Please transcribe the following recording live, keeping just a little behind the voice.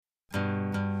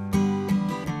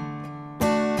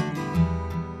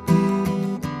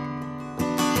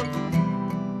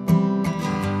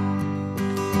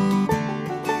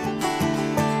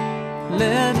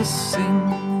us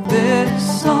sing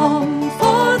this song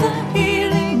for the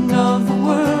healing of the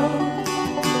world,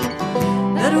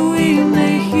 that we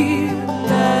may hear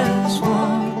as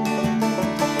one.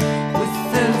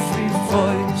 With every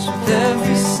voice, with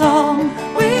every song,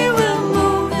 we will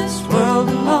move this world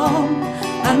along,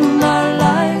 and our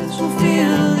lives will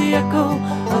feel the echo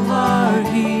of our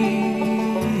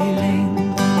healing.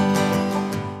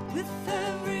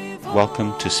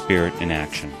 Welcome to Spirit in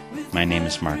Action. My name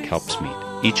is Mark Helpsmeet.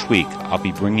 Each week, I'll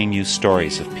be bringing you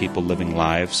stories of people living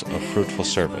lives of fruitful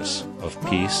service, of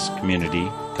peace, community,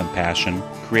 compassion,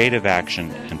 creative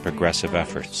action, and progressive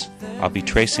efforts. I'll be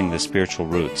tracing the spiritual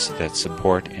roots that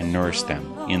support and nourish them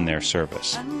in their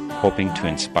service, hoping to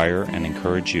inspire and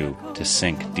encourage you to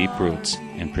sink deep roots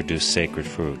and produce sacred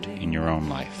fruit in your own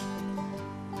life.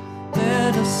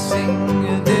 Let us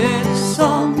sing this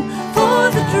song for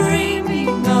the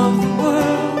dreaming of the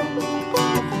world,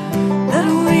 that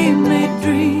we may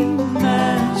dream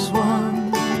as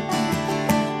one.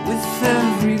 With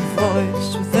every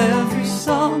voice, with every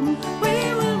song,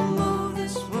 we will move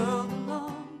this world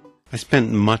along. I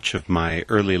spent much of my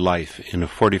early life in a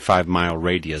 45-mile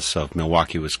radius of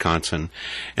Milwaukee, Wisconsin,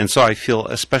 and so I feel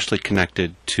especially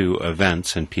connected to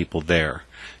events and people there.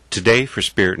 Today, for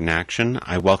Spirit in Action,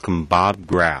 I welcome Bob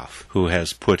Graff, who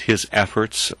has put his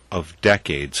efforts of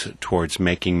decades towards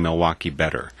making Milwaukee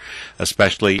better,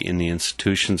 especially in the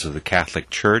institutions of the Catholic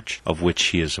Church, of which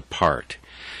he is a part.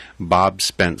 Bob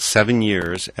spent 7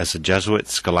 years as a Jesuit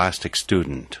scholastic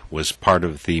student, was part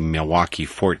of the Milwaukee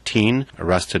 14,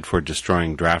 arrested for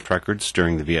destroying draft records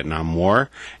during the Vietnam War,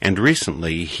 and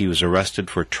recently he was arrested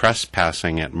for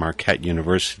trespassing at Marquette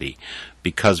University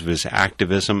because of his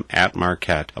activism at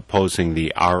Marquette opposing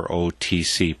the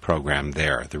ROTC program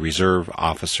there, the Reserve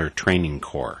Officer Training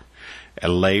Corps. A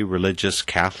lay religious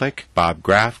Catholic, Bob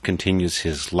Graff continues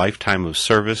his lifetime of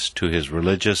service to his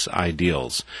religious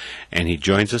ideals, and he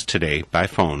joins us today by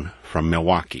phone from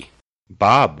Milwaukee.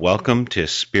 Bob, welcome to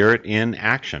Spirit in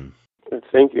Action.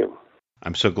 Thank you.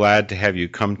 I'm so glad to have you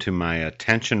come to my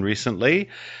attention recently.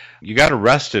 You got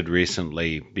arrested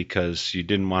recently because you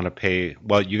didn't want to pay.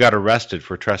 Well, you got arrested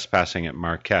for trespassing at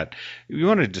Marquette. You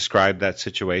want to describe that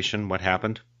situation? What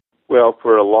happened? Well,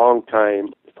 for a long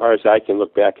time, as far as I can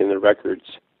look back in the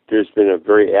records, there's been a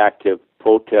very active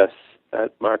protest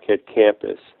at Marquette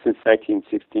campus since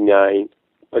 1969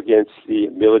 against the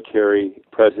military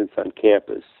presence on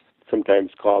campus, sometimes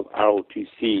called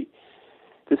ROTC.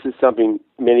 This is something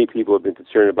many people have been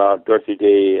concerned about. Dorothy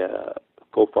Day,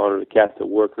 co-founder of the Catholic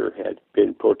Worker, had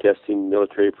been protesting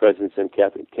military presence on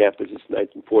Catholic campus since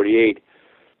 1948.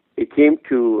 It came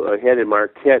to a head in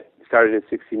Marquette, started in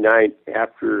 1969.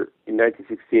 In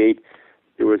 1968,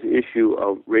 there was an issue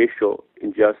of racial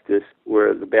injustice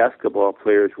where the basketball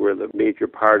players were the major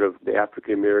part of the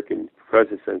African-American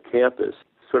presence on campus.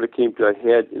 Sort of came to a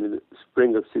head in the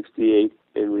spring of 1968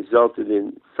 and resulted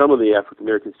in some of the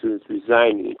African-American students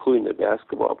resigning, including the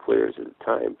basketball players at the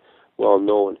time, well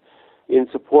known. In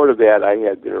support of that, I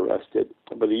had been arrested.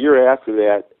 But a year after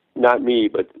that, not me,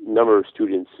 but a number of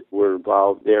students were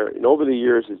involved there. And over the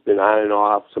years, it's been on and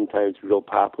off, sometimes real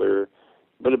popular,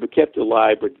 but it been kept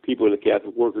alive by people in the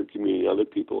Catholic Worker community and other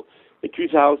people. In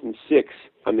 2006,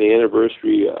 on the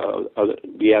anniversary of the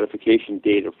beatification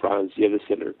date of Franz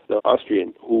Jetteseder, the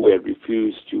Austrian who had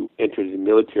refused to enter the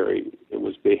military and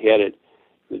was beheaded,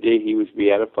 the day he was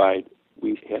beatified,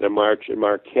 we had a march in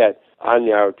Marquette on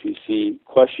the ROTC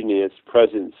questioning its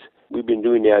presence. We've been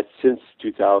doing that since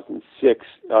 2006.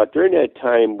 During that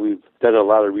time, we've done a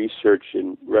lot of research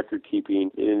and record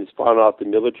keeping, and it's found out the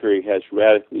military has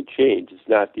radically changed. It's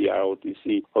not the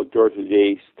ROTC of Dorothy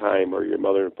Day's time or your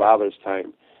mother and father's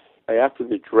time. After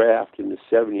the draft in the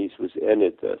 70s was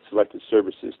ended, the selective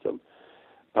service system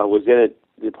was ended.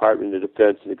 The Department of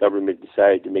Defense and the government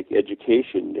decided to make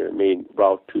education their main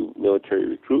route to military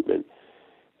recruitment.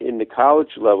 In the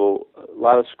college level, a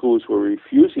lot of schools were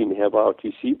refusing to have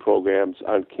ROTC programs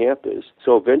on campus.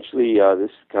 So eventually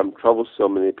this became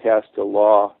troublesome, and they passed a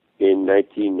law in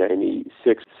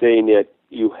 1996 saying that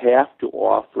you have to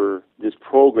offer this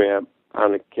program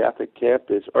on a Catholic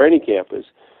campus or any campus,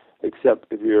 except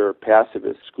if you're a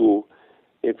pacifist school.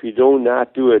 If you do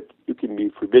not do it, you can be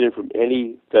forbidden from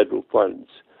any federal funds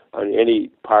on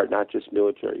any part, not just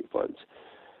military funds.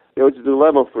 It was a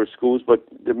dilemma for schools, but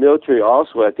the military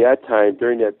also at that time,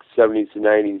 during the 70s and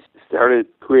 90s, started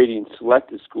creating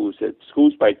selective schools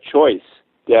by choice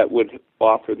that would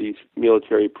offer these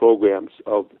military programs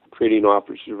of training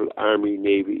officers for the Army,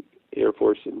 Navy, Air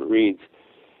Force, and Marines.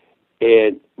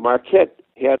 And Marquette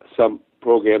had some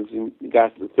programs and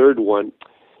got to the third one,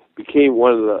 became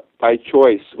one of the, by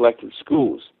choice, selective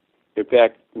schools. In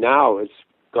fact, now it's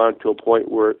gone to a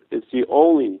point where it's the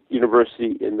only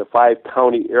university in the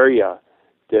 5-county area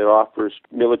that offers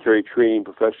military training,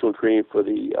 professional training for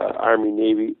the Army,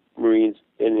 Navy, Marines,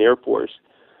 and Air Force.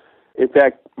 In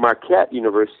fact, Marquette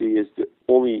University is the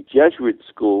only Jesuit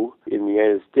school in the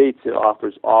United States that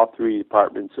offers all 3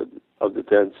 departments of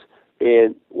defense,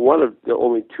 and one of the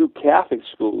only 2 Catholic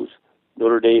schools,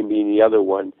 Notre Dame being the other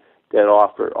one, that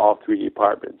offer all 3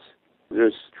 departments.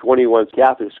 There's 21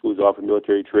 Catholic schools that offer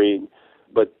military training,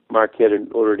 but Marquette and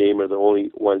Notre Dame are the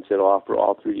only ones that offer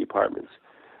all 3 departments.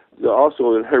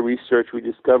 Also, in our research, we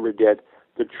discovered that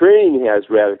the training has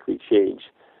radically changed.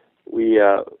 We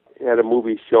had a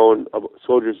movie shown of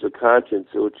Soldiers of Conscience,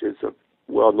 which is a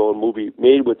well-known movie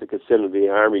made with the consent of the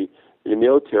Army and the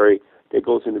military that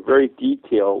goes into very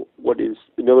detail what is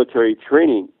the military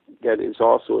training that is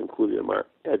also included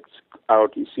at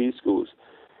ROTC schools.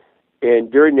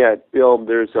 And during that film,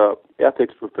 there's a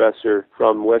ethics professor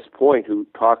from West Point who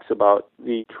talks about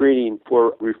the training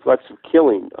for reflexive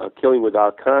killing, killing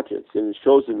without conscience. And it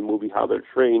shows in the movie how they're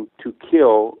trained to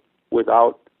kill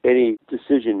without any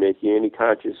decision-making, any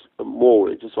conscious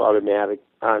mode. It's just automatic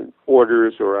on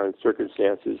orders or on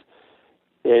circumstances.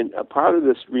 And a part of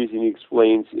this reason he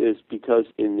explains is because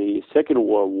in the Second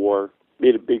World War,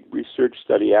 made a big research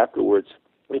study afterwards,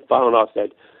 they found out that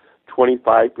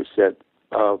 25%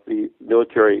 of the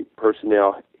military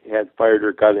personnel had fired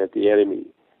their gun at the enemy.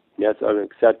 And that's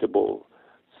unacceptable.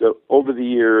 So over the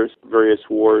years, various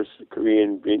wars,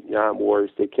 Korean, Vietnam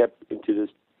wars, they kept into this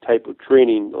type of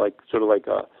training, like sort of like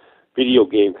a video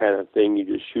game kind of thing. You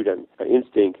just shoot on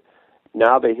instinct.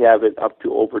 Now they have it up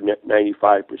to over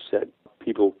 95%.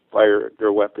 People fire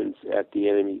their weapons at the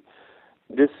enemy.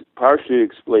 This partially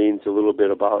explains a little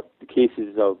bit about the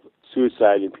cases of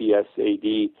suicide and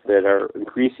PSAD that are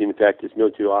increasing. In fact, this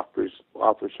military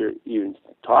officer even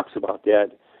talks about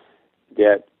that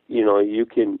you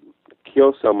can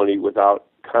kill somebody without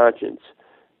conscience,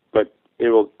 but it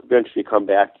will eventually come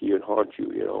back to you and haunt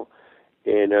you,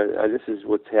 And this is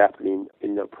what's happening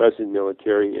in the present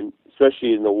military, and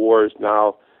especially in the wars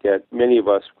now that many of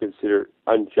us consider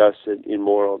unjust and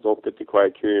immoral, don't fit the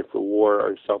criteria for war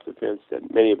or self-defense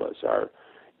that many of us are,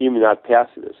 even not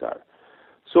pacifists are.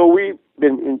 So we've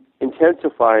been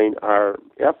intensifying our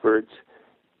efforts,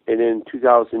 and in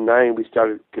 2009 we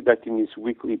started conducting these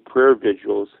weekly prayer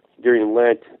vigils during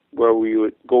Lent where we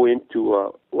would go into a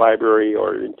library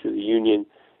or into the Union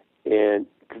and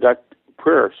conduct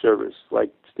prayer service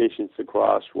like Stations of the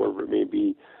Cross, wherever it may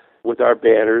be, with our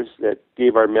banners that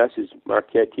gave our message,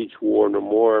 Marquette Teach War No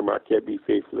More, Marquette Be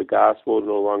Faithful to the Gospel,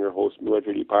 no longer host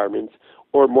military departments,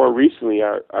 or more recently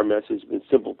our message has been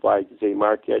simplified to say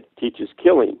Marquette Teaches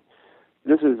Killing.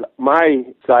 This is my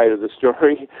side of the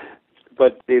story,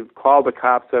 but they've called the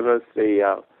cops on us, they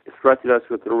threatened us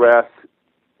with arrest,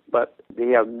 but they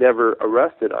have never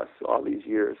arrested us all these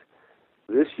years.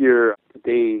 This year,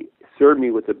 they served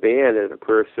me with a ban at a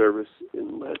prayer service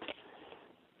in Lent.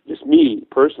 Just me,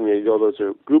 personally, there's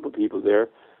a group of people there,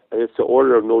 and it's the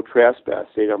order of no trespass,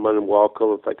 saying I'm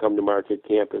unwelcome. If I come to Marquette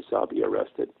campus, I'll be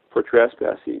arrested for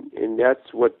trespassing. And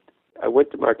that's what, I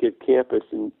went to Marquette campus,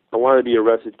 and I wanted to be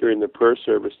arrested during the prayer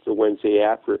service the Wednesday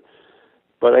after.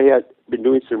 But I had been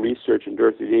doing some research in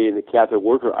Dorothy Day in the Catholic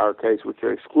Worker Archives, which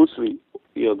are exclusively,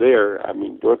 there. I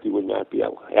mean, Dorothy would not be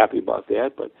happy about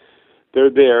that, but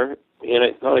they're there. And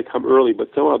I thought I'd come early, but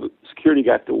somehow the security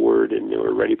got the word, and they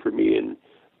were ready for me. And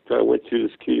so I went through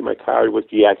the security. My card was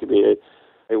deactivated.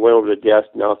 I went over to the desk,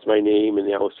 announced my name,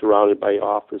 and I was surrounded by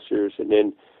officers. And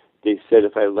then they said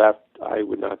if I left, I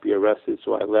would not be arrested,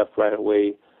 so I left right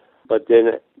away. But then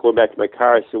going back to my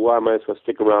car, I said, well, I might as well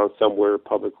stick around somewhere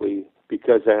publicly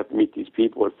because I have to meet these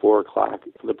people at 4 o'clock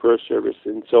for the prayer service.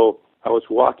 And so I was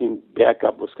walking back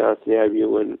up Wisconsin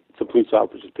Avenue, and some police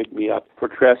officers picked me up for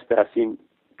trespassing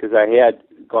because I had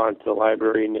gone to the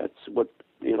library, and that's what,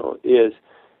 is.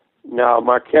 Now,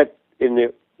 Marquette, in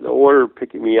the order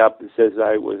picking me up, it says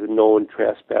I was a known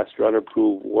trespasser,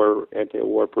 unapproved war,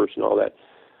 anti-war person, all that.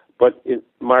 But in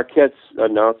Marquette's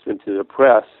announcement to the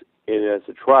press, and as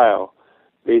a trial,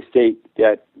 they state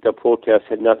that the protest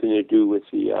had nothing to do with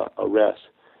the arrest.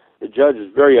 The judge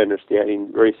is very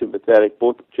understanding, very sympathetic.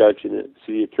 Both the judge and the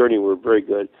city attorney were very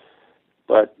good.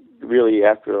 But really,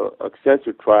 after an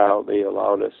extensive trial, they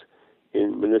allowed us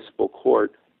in municipal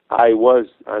court. I was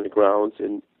on the grounds,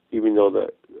 and even though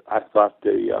I thought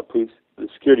the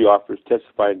security officers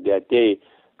testified that day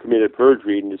committed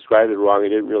perjury and described it wrong, it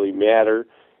didn't really matter.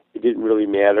 It didn't really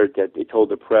matter that they told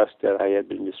the press that I had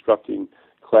been disrupting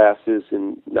classes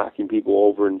and knocking people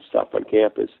over and stuff on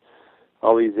campus.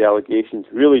 all these allegations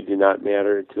really did not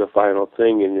matter to the final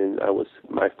thing, and then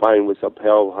my fine was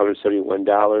upheld,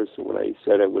 $171. And when I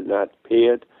said I would not pay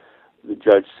it, the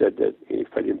judge said that if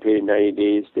I didn't pay it in 90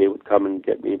 days, they would come and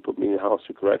get me and put me in the House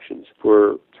of Corrections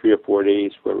for 3 or 4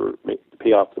 days to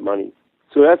pay off the money.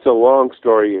 So that's a long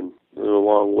story in a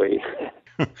long way.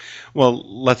 Well,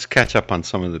 let's catch up on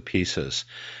some of the pieces.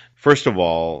 First of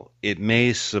all, it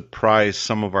may surprise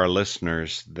some of our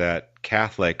listeners that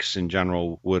Catholics in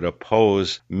general would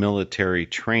oppose military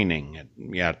training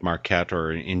at Marquette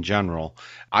or in general.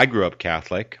 I grew up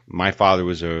Catholic. My father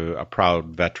was a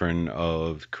proud veteran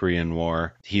of the Korean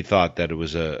War. He thought that it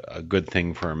was a good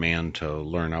thing for a man to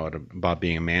learn about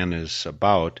being a man is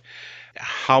about.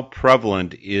 How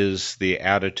prevalent is the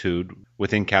attitude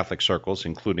within Catholic circles,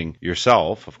 including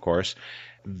yourself, of course,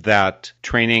 that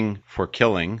training for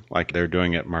killing, like they're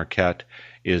doing at Marquette,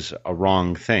 is a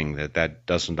wrong thing, that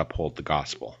doesn't uphold the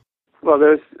gospel? Well,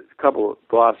 there's a couple of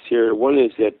thoughts here. One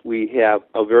is that we have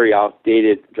a very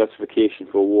outdated justification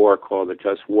for war called the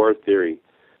just war theory.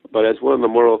 But as one of the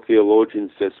moral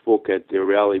theologians that spoke at the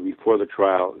rally before the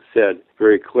trial said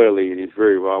very clearly, and he's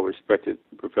very well-respected,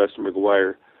 Professor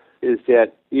McGuire, is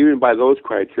that even by those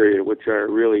criteria, which are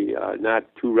really not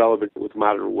too relevant with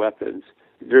modern weapons,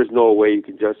 there's no way you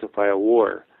can justify a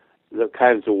war, the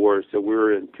kinds of wars that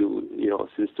we're into,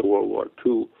 since the World War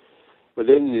II. But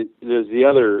then there's the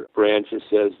other branch that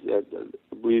says that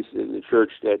believes in the church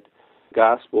that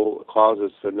gospel calls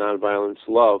us to nonviolence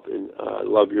love, and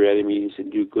love your enemies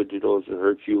and do good to those that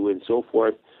hurt you and so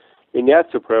forth. And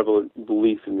that's a prevalent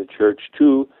belief in the church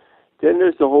too. Then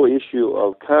there's the whole issue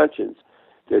of conscience.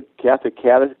 The Catholic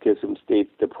Catechism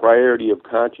states the priority of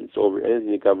conscience over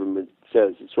anything the government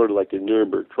says. It's sort of like a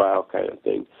Nuremberg trial kind of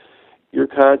thing. Your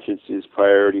conscience is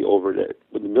priority over that.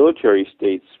 But the military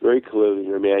states very clearly in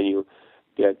their manual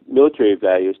that military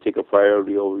values take a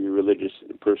priority over your religious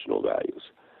and personal values.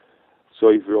 So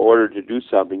if you're ordered to do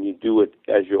something, you do it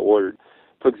as you're ordered.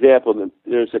 For example,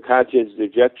 there's a conscientious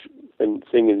objection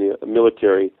thing in the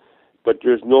military, but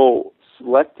there's no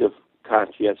selective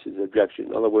conscientious objection.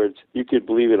 In other words, you could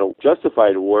believe in a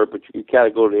justified war, but you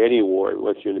can't go to any war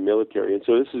unless you're in the military. And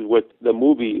so this is what the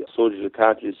movie Soldiers of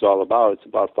Conscience is all about. It's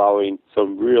about following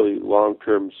some really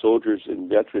long-term soldiers and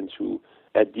veterans who,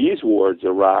 at these wars,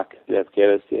 Iraq and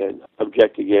Afghanistan,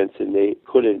 object against, and they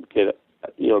couldn't get,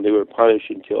 they were punished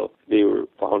until they were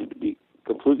found to be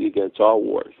completely against all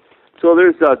wars. So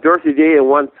there's Dorothy Day on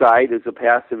one side is a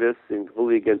pacifist and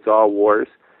completely against all wars,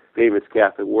 famous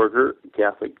Catholic worker,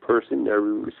 Catholic person in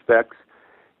every respects.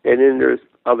 And then there's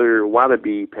other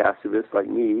wannabe pacifists like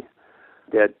me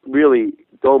that really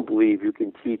don't believe you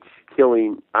can teach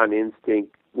killing on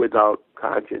instinct without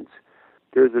conscience.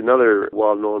 There's another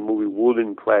well-known movie,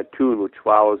 Wooden Platoon, which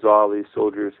follows all these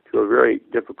soldiers through a very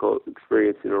difficult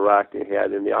experience in Iraq they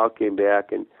had, and they all came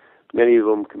back, and many of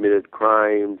them committed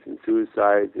crimes and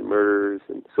suicides and murders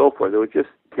and so forth. It was just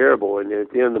terrible. And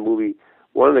at the end of the movie,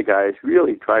 one of the guys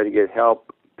really trying to get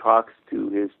help talks to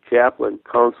his chaplain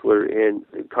counselor, and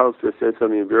the counselor says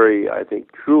something very, I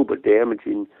think, true but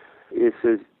damaging. It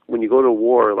says, when you go to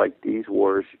war like these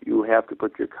wars, you have to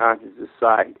put your conscience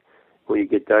aside. When you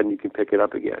get done, you can pick it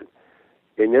up again.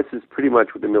 And this is pretty much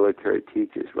what the military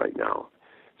teaches right now.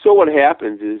 So what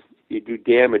happens is you do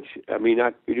damage.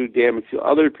 You do damage to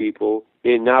other people,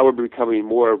 and now we're becoming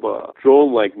more of a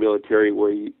drone-like military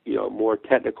where more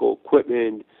technical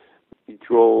equipment,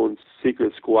 drones,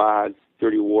 secret squads,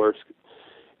 dirty wars,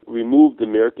 removed the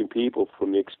American people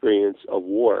from the experience of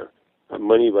war.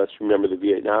 Many of us remember the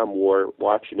Vietnam War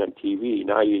watching on TV.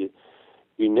 Now you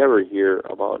never hear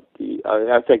about the...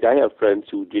 in fact, I have friends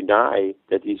who deny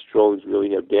that these drones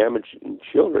really have damaged in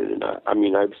children. And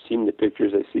I've seen the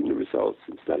pictures, I've seen the results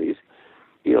and studies.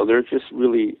 There's just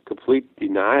really complete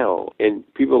denial. And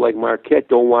people like Marquette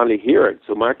don't want to hear it.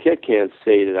 So Marquette can't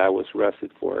say that I was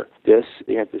arrested for this.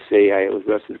 They have to say I was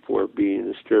arrested for being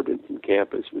a disturbance in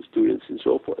campus with students and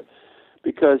so forth.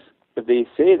 Because if they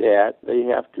say that, they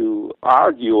have to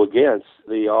argue against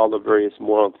all the various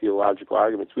moral and theological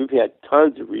arguments. We've had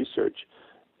tons of research,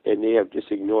 and they have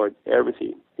just ignored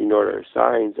everything. Ignored our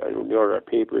signs, ignored our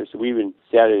papers. We even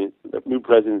sat in the new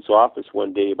president's office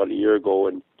one day about a year ago,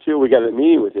 and we got a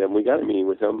meeting with him. We got a meeting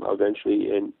with him eventually,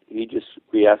 and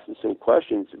we asked him some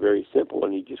questions, very simple,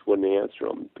 and he just wouldn't answer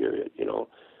them, period,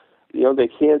 They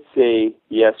can't say,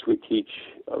 yes, we teach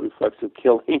reflexive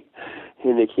killing,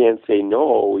 and they can't say,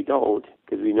 no, we don't,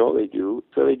 because we know they do.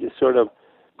 So they just sort of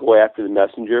go after the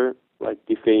messenger, like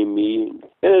defame me, and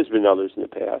there's been others in the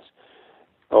past.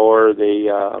 Or they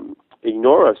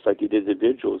ignore us like they did the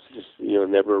vigils, just,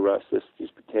 never arrest us,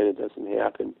 just pretend it doesn't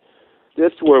happen.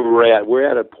 That's where we're at. We're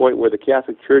at a point where the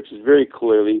Catholic Church is very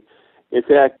clearly, in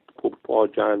fact, Pope Paul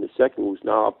John II, who's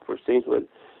now up for sainthood,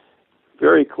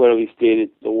 very clearly stated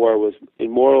the war was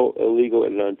immoral, illegal,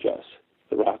 and unjust.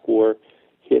 The Iraq War.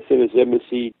 He sent his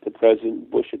embassy to President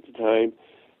Bush at the time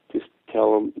to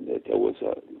tell him that it was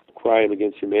a crime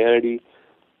against humanity,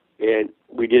 and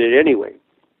we did it anyway.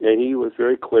 And he was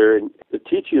very clear, and the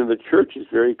teaching of the Church is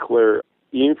very clear.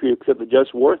 Even if you accept the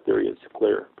just war theory, it's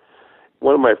clear.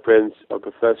 One of my friends, a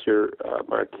professor,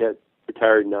 Marquette,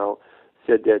 retired now,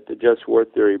 said that the just war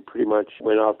theory pretty much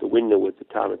went out the window with the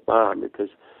atomic bomb because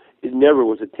it never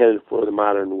was intended for the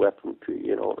modern weaponry.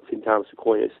 You know, St. Thomas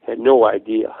Aquinas had no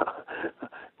idea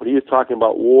when he was talking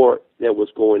about war that was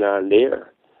going on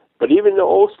there. But even the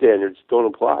old standards don't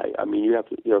apply. I mean, you have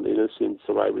to, you know, the innocent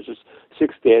survivors, just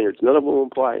 6 standards. None of them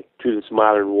apply to this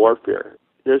modern warfare.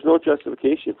 There's no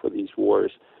justification for these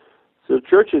wars. So the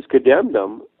Church has condemned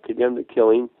them, condemned the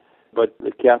killing, but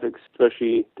the Catholics,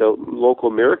 especially the local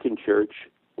American church,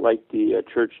 like the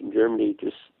church in Germany,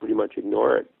 just pretty much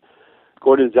ignore it.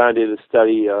 Gordon Zahn did a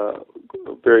study, a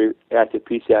very active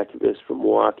peace activist from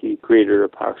Milwaukee, creator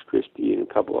of Pax Christi and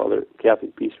a couple other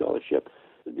Catholic Peace Fellowship,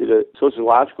 did a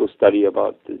sociological study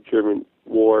about the German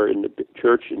war and the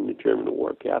church and the German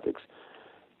war Catholics.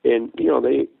 And, you know,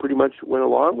 they pretty much went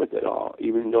along with it all,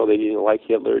 even though they didn't like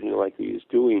Hitler, didn't like what he was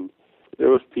doing. There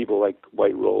was people like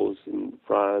White Rose and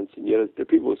Franz, and yet there are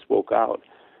people who spoke out.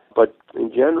 But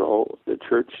in general, the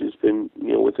Church has been,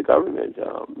 you know, with the government.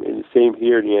 And the same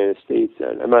here in the United States.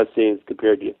 And I'm not saying it's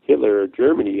compared to Hitler or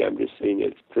Germany. I'm just saying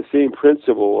it's the same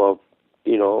principle of,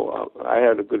 you know, I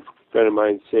had a good friend of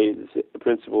mine say the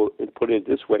principle, and put it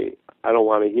this way, I don't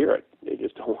want to hear it. They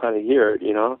just don't want to hear it,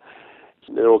 you know.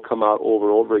 And it'll come out over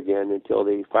and over again until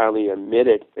they finally admit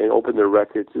it and open their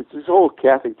records. It's this whole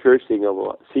Catholic Church thing of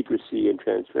secrecy and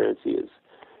transparency.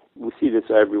 We see this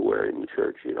everywhere in the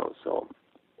Church, you know, so...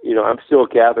 You know, I'm still a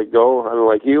Catholic, though. I'm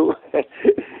like you, and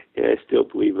I still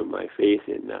believe in my faith.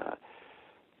 And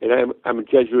I'm a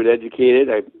Jesuit educated.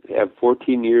 I have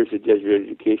 14 years of Jesuit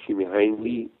education behind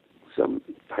me, some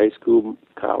high school,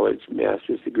 college,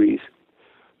 master's degrees.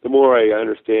 The more I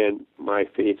understand my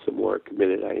faith, the more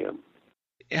committed I am.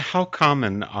 How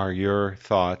common are your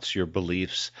thoughts, your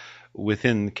beliefs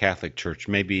within the Catholic Church?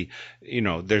 Maybe, you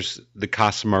know, there's the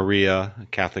Casa Maria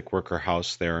Catholic Worker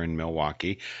House there in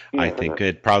Milwaukee. Yeah. I think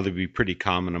it'd probably be pretty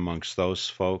common amongst those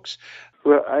folks.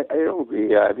 Well, I don't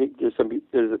agree. I think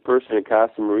there's a person in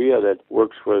Casa Maria that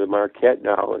works for the Marquette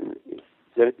now and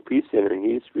Peace Center, and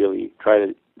he's really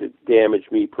tried to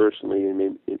damage me personally and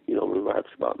made, you know,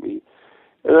 remarks about me.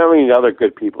 And I mean, other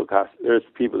good people. There's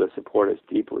people that support us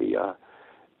deeply,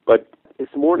 but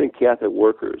it's more than Catholic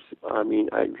workers. I mean,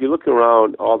 if you look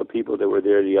around all the people that were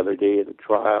there the other day at the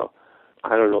trial, I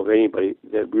don't know if anybody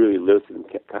that really lives in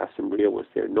Casa Maria was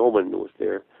there. No one was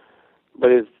there. But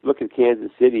look at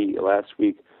Kansas City last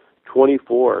week,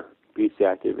 24 peace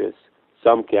activists,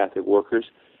 some Catholic workers,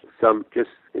 some just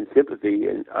in sympathy,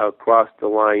 and across the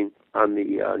line on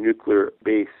the nuclear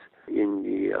base in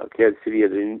the Kansas City,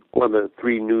 one of the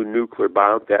 3 new nuclear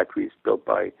bomb factories built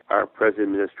by our present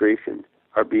administration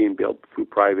are being built through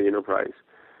private enterprise.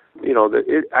 You know,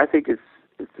 I think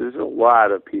there's a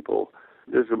lot of people,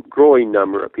 there's a growing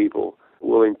number of people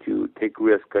willing to take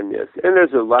risk on this. And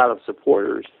there's a lot of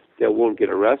supporters that won't get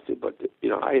arrested, but, you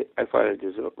know, I find that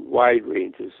there's a wide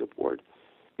range of support.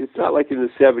 It's not like in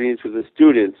the 70s with the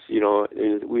students, you know,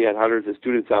 and we had hundreds of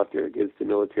students out there against the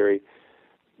military.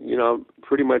 You know,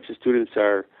 pretty much the students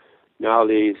are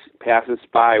nowadays pass us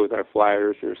by with our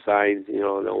flyers or signs, you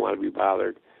know, don't want to be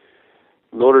bothered.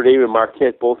 Notre Dame and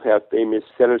Marquette both have famous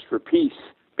centers for peace.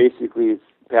 Basically, it's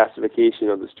pacification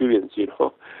of the students, you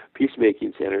know,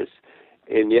 peacemaking centers,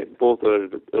 and yet both are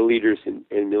the leaders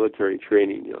in military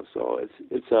training, you know. So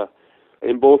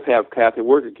and both have Catholic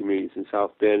worker communities in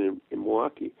South Bend and in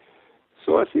Milwaukee.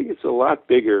 So I think it's a lot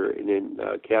bigger than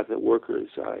Catholic workers.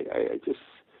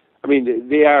 I mean,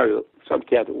 they are some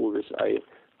Catholic workers.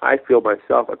 I feel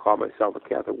myself, I call myself a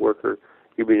Catholic worker,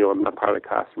 even though I'm not part of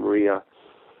Casa Maria.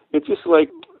 It's just like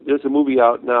there's a movie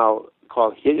out now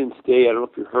called Hidden Stay. I don't know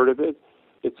if you've heard of it.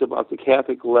 It's about the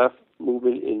Catholic left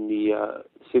movement in the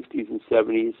 60s and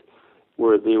 70s,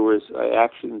 where there was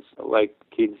actions like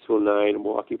Catonsville 9 and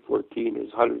Milwaukee 14.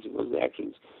 There's hundreds of those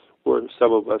actions where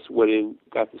some of us went in,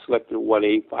 got the Selector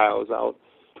 1A files out,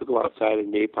 took them outside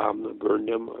and napalmed them, burned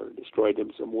them, or destroyed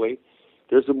them some way.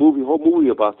 There's a whole movie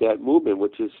about that movement,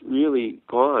 which is really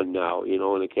gone now, you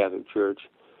know, in the Catholic Church.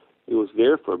 It was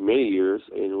there for many years,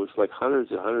 and it was like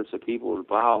hundreds and hundreds of people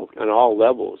involved on all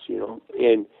levels, you know.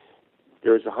 And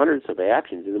there's hundreds of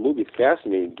actions, and the movie's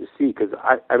fascinating to see because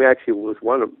I actually was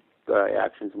one of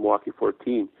actions in Milwaukee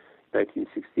 14,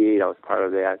 1968. I was part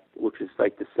of that, which is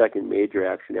like the second major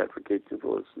action after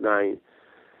Kitchensville's 9.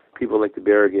 People like the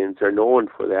Berrigans are known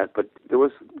for that, but there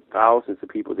was thousands of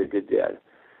people that did that,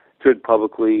 stood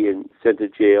publicly and sent to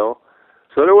jail.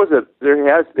 So there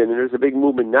has been, and there's a big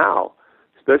movement now,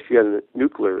 especially on the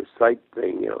nuclear site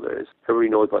thing. Everybody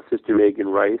knows about Sister Megan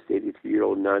Rice,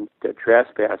 83-year-old nun, that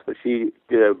trespassed, but she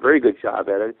did a very good job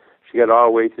at it. She got all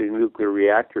the way to the nuclear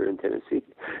reactor in Tennessee,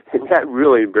 and that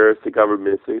really embarrassed the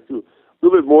government. So it's a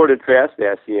little bit more than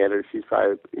trespassing at her. She's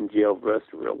probably in jail for the rest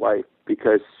of her life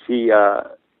because she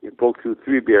broke through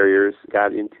 3 barriers,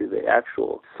 got into the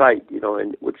actual site,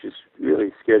 and which is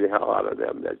really scared the hell out of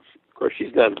them. Of course,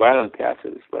 she's not violent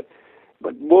pacifist, but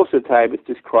most of the time it's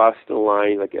just crossed the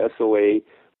line, like SOA.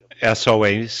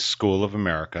 SOA, School of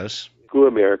Americas. School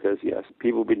of Americas, yes.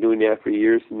 People have been doing that for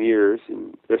years and years,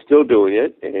 and they're still doing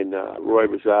it. And Roy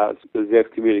Bajaz was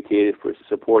excommunicated for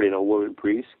supporting a woman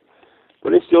priest, but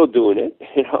they're still doing it.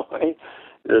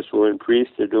 There's women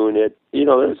priests, they're doing it.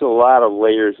 There's a lot of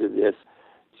layers of this.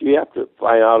 So you have to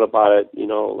find out about it.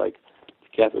 Like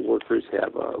Catholic workers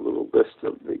have a little list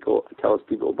they go tell us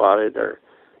people about it, or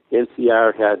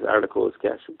NCR has articles,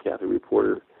 Catholic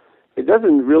Reporter. It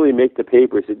doesn't really make the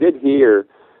papers. It did here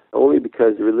only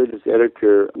because the religious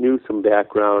editor knew some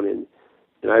background, and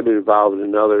I've been involved in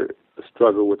another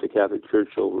struggle with the Catholic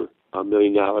Church over $1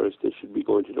 million that should be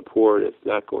going to the poor, and it's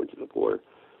not going to the poor.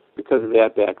 Because of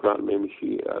that background, maybe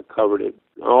she covered it.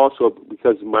 Also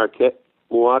because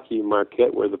Milwaukee and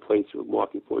Marquette were the place of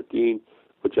Milwaukee 14,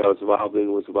 which I was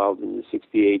involved in the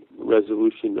 68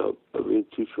 resolution of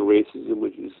institutional racism,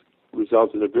 which has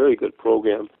resulted in a very good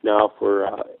program now for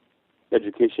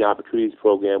Education Opportunities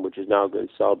Program, which is now going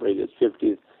to celebrate its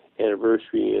 50th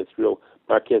anniversary, and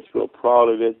Marquette's real proud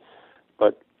of it.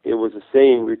 But it was the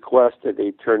same request that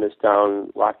they turned us down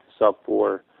and locked us up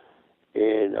for,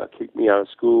 and kicked me out of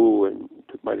school and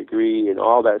took my degree and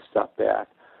all that stuff back,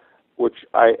 which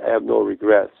I have no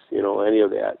regrets, any of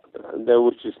that. That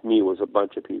was just me, was a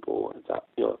bunch of people. At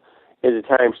the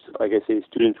time, like I say,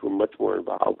 students were much more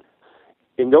involved.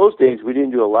 In those days, we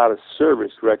didn't do a lot of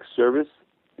direct service.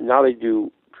 Now they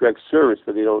do direct service,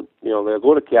 but they don't, they'll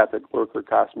go to Catholic work or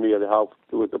Casa Maria to help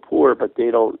with the poor, but they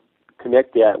don't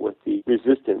connect that with the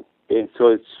resistant. And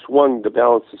so the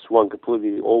balance has swung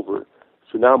completely over.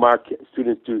 So now Marquette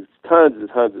students do tons and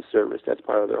tons of service. That's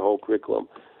part of their whole curriculum.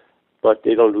 But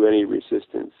they don't do any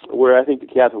resistance. Where I think the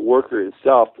Catholic worker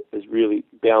itself has really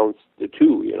balanced the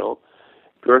two,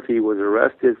 Dorothy was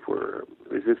arrested for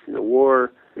resisting the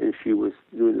war, and she was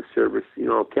doing the service.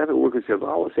 Catholic workers have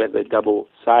always had that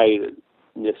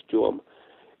double-sidedness to them.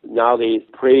 Now they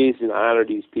praise and honor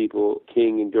these people,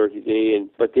 King and Dorothy Day,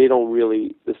 but they don't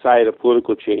really, the side of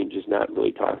political change is not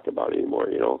really talked about anymore,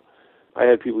 I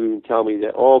had people even tell me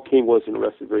that, King wasn't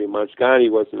arrested very much, Gandhi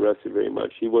wasn't arrested very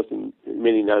much, he wasn't in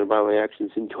many nonviolent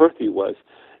actions, and Dorothy was.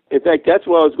 In fact, that's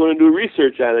what I was going to do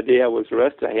research on the day I was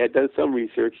arrested. I had done some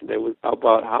research that was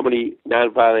about how many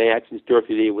nonviolent actions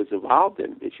Dorothy Day was involved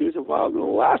in, and she was involved in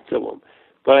lots of them.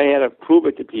 But I had to prove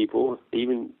it to people,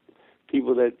 even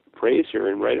people that praise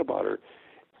her and write about her.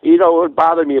 What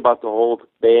bothered me about the whole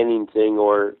banning thing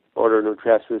or order no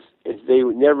trespass is they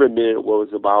never admitted what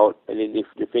it was about, and they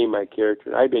defamed my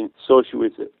character. I've been associated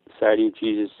with the Society of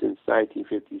Jesus since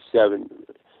 1957.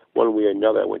 One way or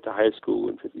another, I went to high school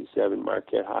in 57,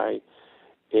 Marquette High,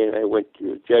 and I went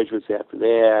to Jesuits after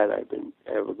that.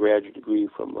 I have a graduate degree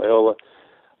from Loyola.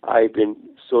 I've been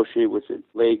associated with a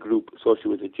lay group, associated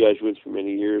with the Jesuits for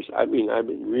many years. I've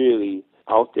been really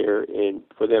out there, and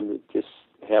for them to just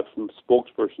have some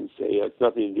spokesperson say it's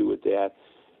nothing to do with that.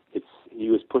 He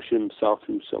was pushing himself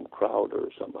through some crowd or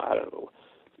some, I don't know.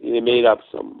 They made up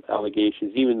some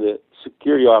allegations. Even the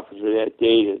security officer that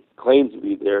day that claims to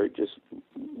be there just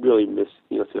really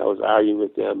said I was arguing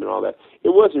with them and all that.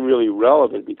 It wasn't really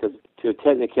relevant because to the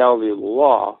technicality of the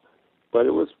law, but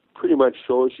it was pretty much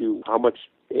shows you how much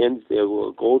ends they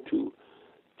will go to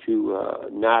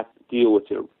not deal with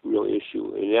the real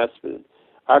issue. And that's been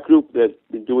our group that's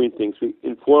been doing things. The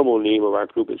informal name of our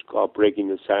group is called Breaking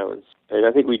the Silence. And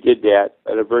I think we did that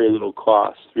at a very little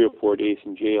cost, 3 or 4 days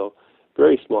in jail.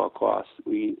 Very small cost.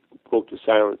 We broke the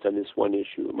silence on this one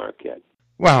issue in Marquette.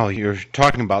 Well, you're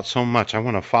talking about so much. I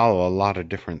want to follow a lot of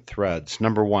different threads.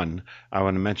 Number one, I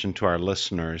want to mention to our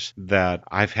listeners that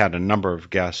I've had a number of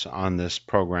guests on this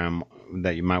program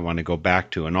that you might want to go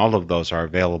back to. And all of those are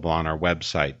available on our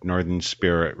website,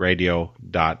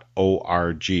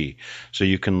 northernspiritradio.org. So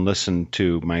you can listen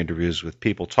to my interviews with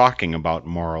people talking about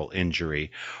moral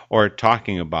injury, or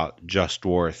talking about just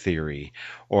war theory,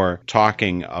 or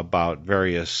talking about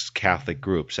various Catholic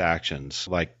groups' actions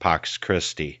like Pax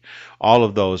Christi. All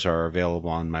of those are available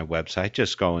on my website.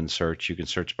 Just go and search. You can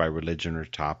search by religion or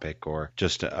topic, or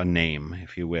just a name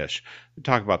if you wish. We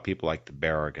talk about people like the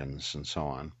Barragans and so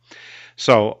on.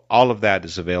 So all of that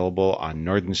is available on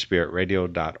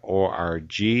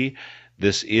northernspiritradio.org.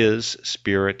 This is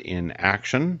Spirit in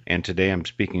Action, and today I'm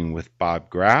speaking with Bob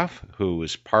Graff, who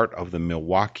is part of the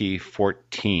Milwaukee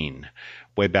 14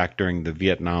 way back during the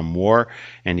Vietnam War,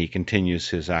 and he continues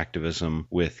his activism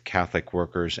with Catholic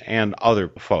workers and other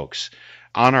folks.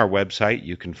 On our website,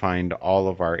 you can find all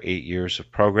of our 8 years of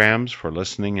programs for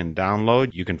listening and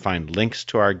download. You can find links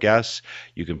to our guests.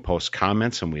 You can post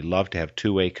comments, and we love to have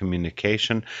two-way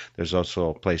communication. There's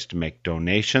also a place to make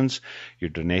donations. Your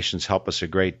donations help us a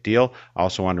great deal. I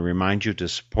also want to remind you to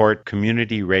support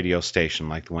community radio station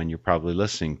like the one you're probably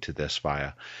listening to this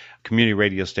via. Community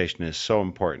radio station is so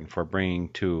important for bringing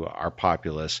to our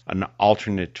populace an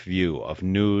alternate view of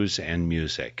news and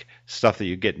music, stuff that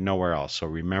you get nowhere else. So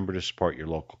remember to support your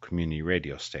local community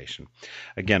radio station.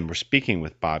 Again, we're speaking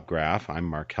with Bob Graff. I'm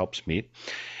Mark Helpsmeet.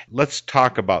 Let's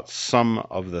talk about some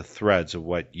of the threads of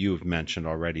what you've mentioned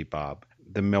already, Bob.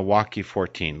 The Milwaukee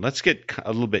 14. Let's get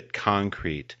a little bit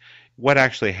concrete. What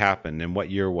actually happened, and what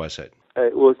year was it?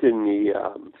 It was in the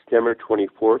September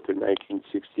 24th of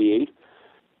 1968.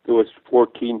 There was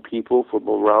 14 people from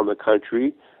around the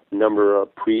country, a number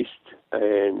of priests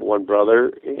and one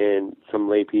brother and some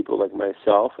lay people like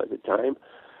myself at the time.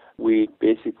 We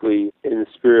basically, in the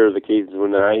spirit of the Cases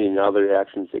 09 and other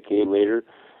actions that came later,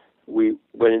 we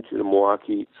went into the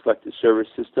Milwaukee Selective Service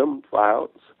System files.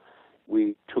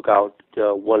 We took out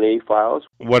 1A files.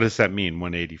 What does that mean,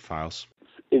 180 files?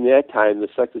 In that time, the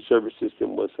Selective Service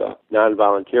System was a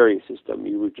non-voluntary system.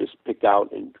 You were just picked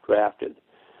out and drafted.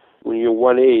 When you're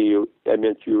 1A, that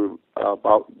meant you were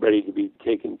about ready to be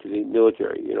taken to the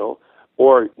military,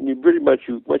 Or you pretty much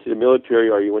you went to the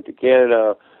military, or you went to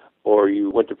Canada, or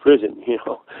you went to prison,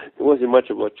 There wasn't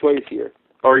much of a choice here.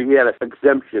 Or you had an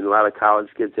exemption. A lot of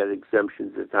college kids had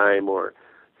exemptions at the time, or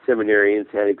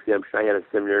seminarians had exemption. I had a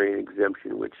seminarian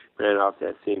exemption, which ran off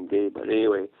that same day. But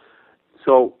anyway,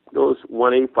 so those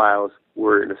 1A files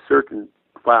were in a certain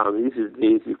file. These are the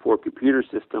days before computer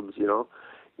systems, and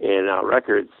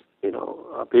records,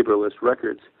 paperless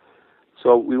records.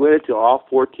 So we went into all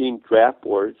 14 draft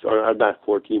boards, or not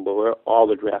 14, but all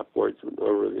the draft boards,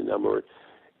 whatever the number,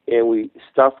 and we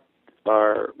stuffed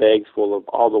our bags full of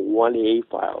all the 1A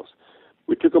files.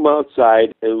 We took them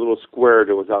outside in a little square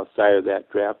that was outside of that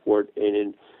draft board,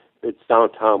 and it's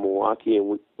downtown Milwaukee, and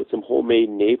with some homemade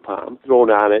napalm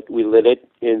thrown on it, we lit it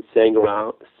and stood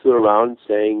around,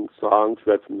 sang songs,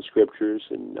 read from the scriptures,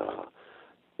 and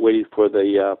waited for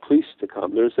the police to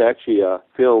come. There's actually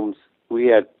films. We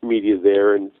had media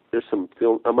there, and there's some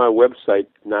film on my website,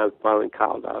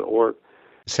 nonviolentcow.org.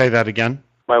 Say that again?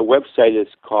 My website is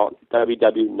called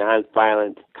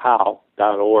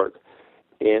www.nonviolentcow.org.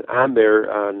 And on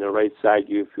there, on the right side,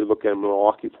 if you look at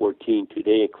Milwaukee 14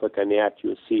 today and click on that,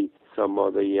 you'll see some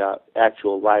of the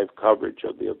actual live coverage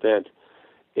of the event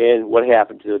and what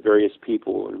happened to the various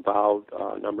people involved.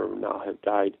 A number of them now have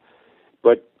died.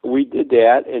 But we did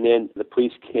that, and then the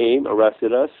police came,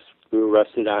 arrested us. We were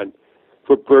arrested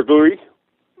for burglary,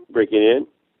 breaking in,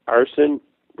 arson,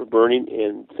 for burning,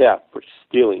 and theft, for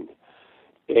stealing.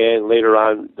 And later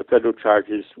on, the federal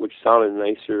charges, which sounded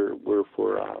nicer, were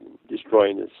for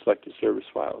destroying the Selective Service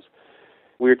files.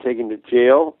 We were taken to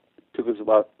jail. It took us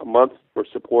about a month for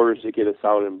supporters to get us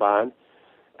out in bond.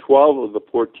 12 of the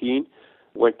 14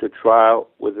 went to trial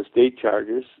with the state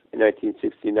charges in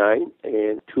 1969,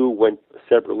 and 2 went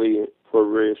separately for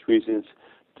various reasons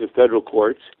to federal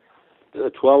courts. The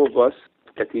 12 of us,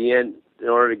 at the end, in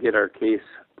order to get our case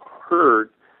heard,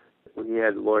 we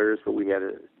had lawyers, but we had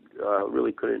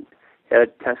really couldn't had to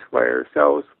testify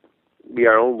ourselves, be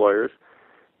our own lawyers.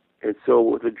 And so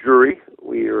with the jury,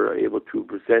 we were able to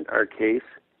present our case,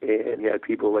 and had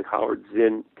people like Howard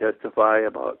Zinn testify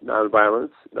about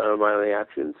nonviolent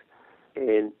actions.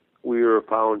 And we were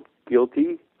found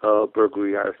guilty of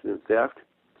burglary, arson, and theft,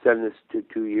 sentenced to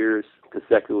 2 years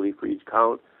consecutively for each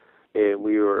count. And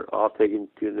we were all taken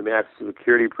to the maximum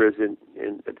security prison.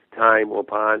 And at the time,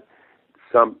 upon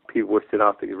some people were sent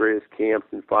off to various camps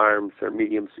and farms, or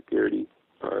medium security,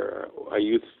 or a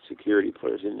youth security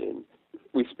prison. And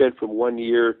we spent from 1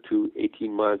 year to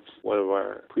 18 months. One of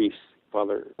our priests,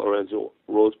 Father Lorenzo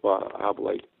Rosebaugh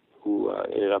Oblate, who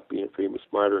ended up being a famous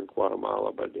martyr in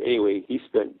Guatemala. But anyway, he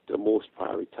spent the most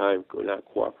part of his time going on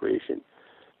cooperation.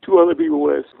 Two other people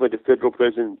went to federal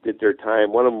prison, did their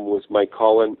time. One of them was Mike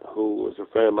Cullen, who was a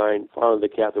friend of mine, founded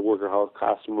the Catholic Worker House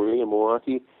Costa Maria in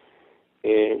Milwaukee,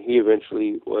 and he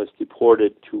eventually was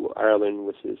deported to Ireland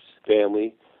with his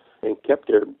family and kept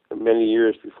there many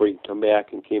years before he could come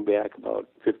back, and came back about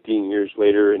 15 years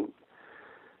later.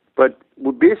 But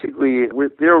basically,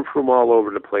 they were from all over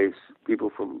the place,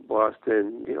 people from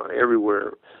Boston,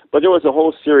 everywhere. But there was a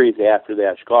whole series after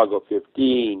that, Chicago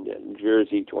 15 and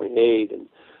Jersey 28 and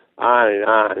on and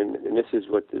on. And this is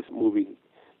what this movie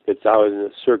that's out in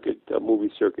the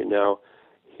movie circuit now,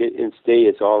 Hit and Stay,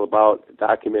 is all about,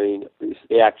 documenting these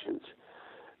actions.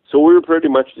 So we were pretty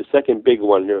much the second big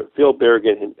one. Phil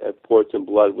Berrigan had poured some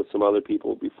blood with some other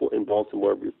people before in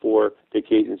Baltimore before the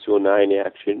Catonsville 9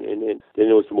 action, and then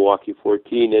there was the Milwaukee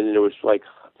 14, and then there was like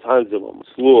tons of them, a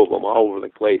slew of them all over the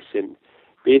place. And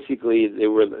basically they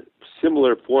were the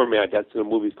similar format. That's what the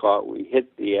movie's called. We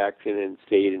hit the action and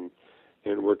stayed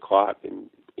and were caught, and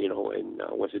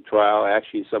went to trial.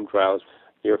 Actually, some trials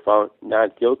they were found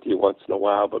not guilty once in a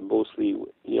while, but mostly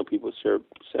people served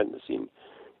sentencing.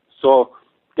 So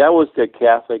that was the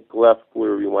Catholic left,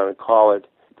 whatever you want to call it.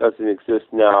 It doesn't exist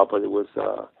now, but it was.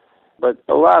 But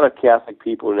a lot of Catholic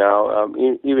people now,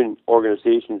 even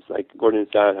organizations like Gordon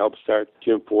Zahn helped start,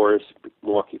 Jim Forrest,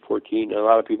 Milwaukee 14. A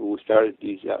lot of people who started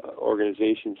these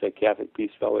organizations like Catholic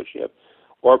Peace Fellowship,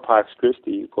 or Pax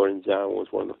Christi. Gordon Zahn was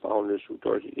one of the founders with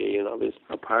Dorothy Day and others.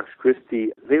 Pax Christi,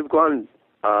 they've gone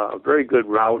a very good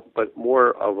route, but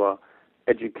more of a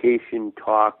education,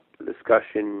 talk,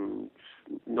 discussion,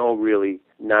 no really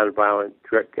nonviolent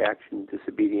direct action,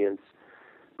 disobedience.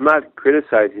 I'm not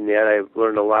criticizing that. I've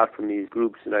learned a lot from these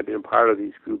groups, and I've been a part of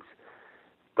these groups.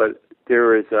 But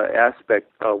there is an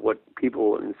aspect of what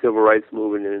people in the civil rights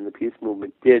movement and in the peace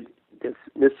movement did that's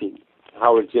missing.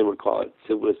 Howard Zinn would call it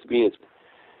civil disobedience.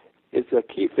 It's a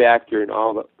key factor in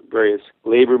all the various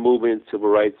labor movements, civil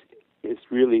rights. It's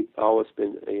really always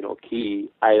been a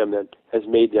key item that has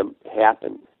made them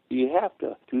happen. You have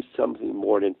to do something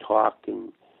more than talk.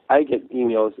 And I get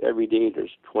emails every day.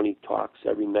 There's 20 talks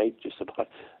every night just about.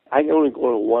 I can only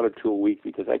go to one or two a week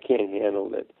because I can't handle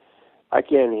that. I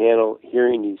can't handle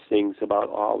hearing these things about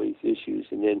all these issues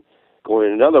and then going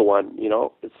to another one.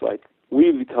 It's like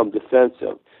we become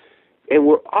defensive. And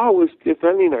we're always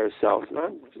defending ourselves. And I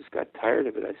just got tired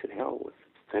of it. I said, hell with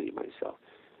defending myself.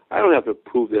 I don't have to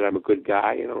prove that I'm a good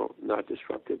guy, not a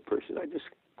disruptive person. I just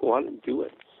go on and do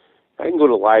it. I can go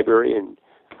to the library, and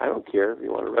I don't care if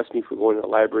you want to arrest me for going to the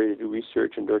library to do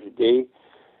research and during the day.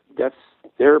 That's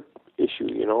their issue,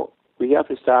 We have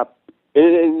to stop.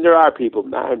 And there are people,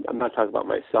 I'm not talking about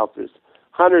myself, there's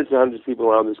hundreds and hundreds of people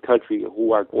around this country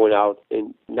who are going out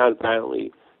and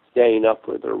nonviolently standing up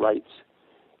for their rights.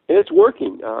 And it's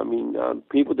working.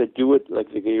 People that do it,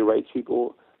 like the gay rights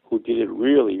people, who did it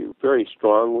really very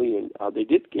strongly, and they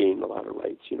did gain a lot of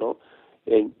rights,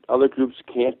 And other groups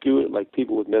can't do it, like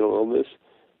people with mental illness,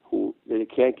 who they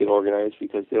can't get organized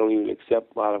because they don't even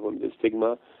accept a lot of them, the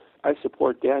stigma. I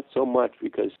support that so much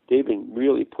because they've been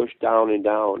really pushed down and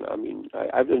down.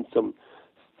 I've done some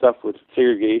stuff with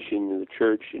segregation in the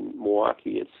church in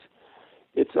Milwaukee.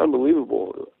 It's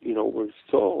unbelievable. We're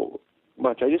so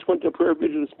much. I just went to a prayer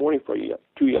vigil this morning for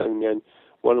two young men.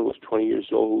 One was 20 years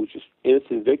old who was just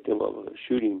innocent victim of a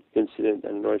shooting incident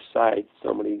on the north side.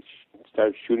 Somebody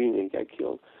started shooting and he got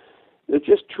killed. There's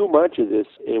just too much of this,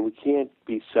 and we can't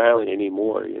be silent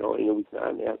anymore.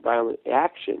 Violent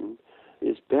action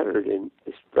is better than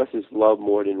expresses love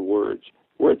more than words.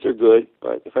 Words are good,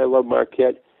 but if I love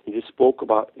Marquette, he just spoke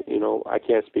about, I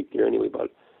can't speak there anyway, but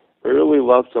if I really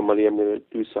love somebody, I'm going to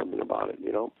do something about it,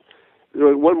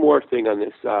 One more thing on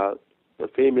this. The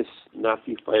famous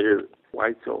Nazi fighter,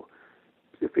 Weitzel,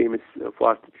 the famous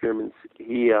fought the Germans,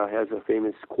 he has a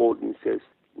famous quote, and he says,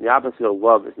 the opposite of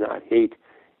love is not hate,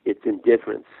 it's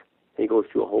indifference. And he goes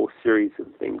through a whole series of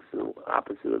things, and the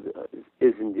opposite of it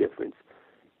is indifference.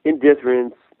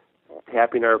 Indifference,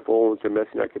 tapping our phones or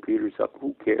messing our computers up,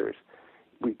 who cares?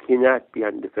 We cannot be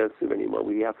on defensive anymore.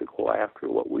 We have to go after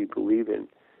what we believe in.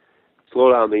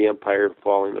 Slow down the empire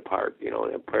falling apart. The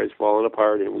empire's falling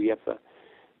apart, and we have to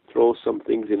throw some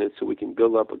things in it so we can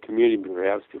build up a community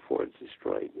perhaps before it's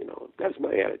destroyed. That's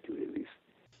my attitude, at least.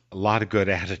 A lot of good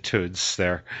attitudes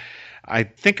there. I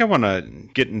think I want to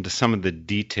get into some of the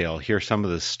detail, hear some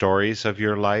of the stories of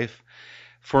your life.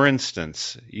 For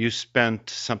instance, you spent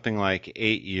something like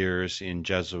 8 years in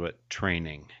Jesuit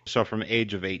training. So from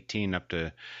age of 18 up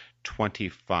to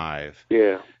 25.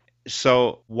 Yeah.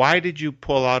 So why did you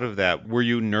pull out of that? Were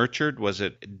you nurtured? Was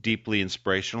it deeply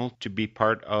inspirational to be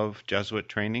part of Jesuit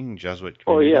training, Jesuit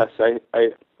Oh, community? yes. I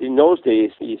in those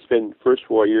days, you spend the first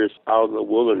 4 years out in the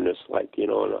wilderness, like, in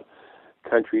a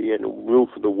country and room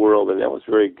for the world, and that was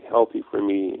very healthy for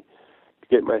me to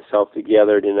get myself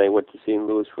together. And I went to St.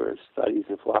 Louis for studies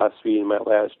in philosophy, and my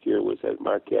last year was at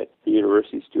Marquette, the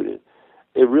university student.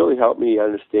 It really helped me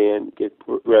understand, get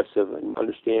progressive, and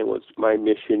understand what's my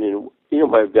mission and,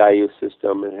 my value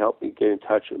system, and helped me get in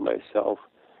touch with myself.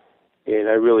 And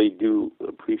I really do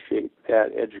appreciate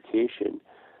that education.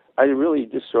 I really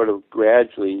just sort of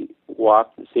gradually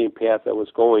walked the same path I was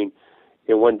going,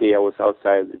 and one day I was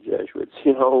outside of the Jesuits.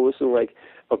 It wasn't like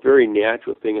a very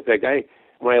natural thing. In fact,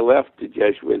 when I left the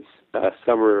Jesuits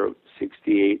summer of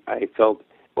 '68, I felt,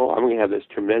 I'm going to have this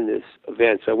tremendous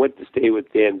event. So I went to stay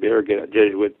with Dan Berrigan, a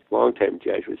Jesuit, longtime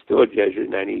Jesuit, still a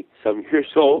Jesuit, 90-some years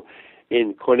old,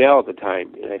 in Cornell at the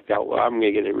time. And I felt, I'm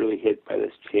going to get really hit by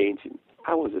this change. And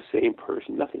I was the same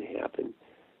person. Nothing happened.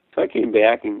 So I came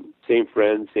back, and same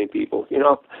friends, same people,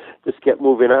 just kept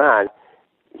moving on.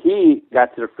 He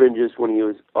got to the fringes when he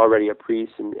was already a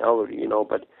priest and elder,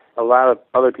 but a lot of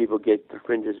other people get to the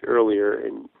fringes earlier.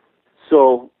 And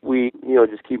so we,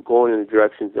 just keep going in the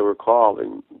directions that we're called,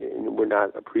 and we're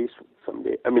not a priest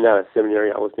someday. I mean, not a seminary.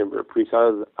 I was never a priest.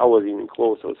 I wasn't even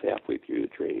close. I was halfway through the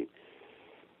training.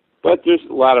 But there's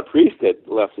a lot of priests that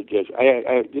left the Jesuit.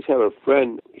 I just have a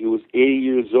friend. He was 80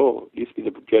 years old. He used to be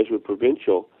the Jesuit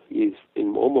provincial. He's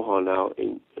in Omaha now,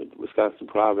 in Wisconsin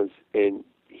province, and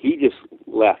he just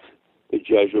left the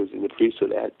Jesuits in the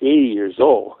priesthood at 80 years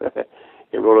old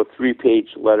and wrote a 3-page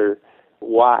letter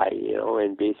why,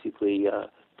 and basically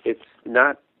it's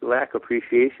not lack of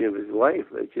appreciation of his life.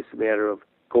 It's just a matter of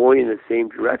going in the same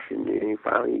direction, and he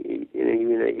finally,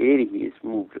 even at 80, he's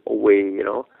moved away,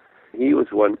 He was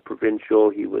one provincial.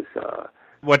 He was...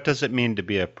 What does it mean to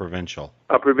be a provincial?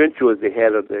 A provincial is the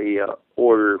head of the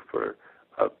order for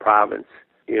a province.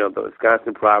 The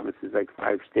Wisconsin province is like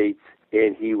 5 states,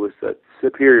 and he was the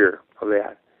superior of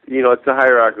that. It's a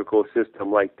hierarchical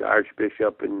system like the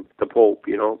Archbishop and the Pope,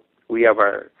 We have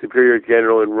our superior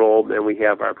general in Rome, and we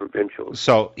have our provincials.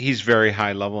 So he's very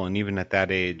high level, and even at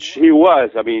that age... He was.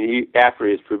 I mean, after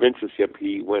his provincialship,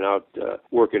 he went out to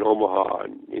work in Omaha,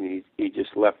 and he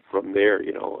just left from there,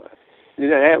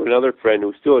 And I have another friend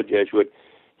who's still a Jesuit.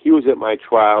 He was at my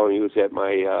trial, and he was at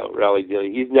my rally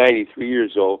daily. He's 93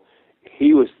 years old.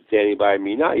 He was standing by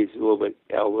me. Now he's a little bit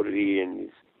elderly, and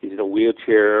he's in a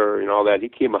wheelchair and all that. He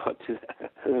came out to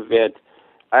the event.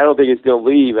 I don't think he's going to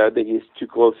leave. I think he's too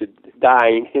close to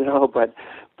dying, But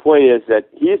point is that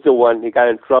he's the one who got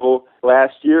in trouble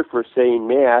last year for saying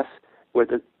Mass with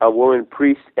a woman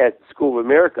priest at School of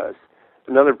Americas.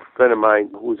 Another friend of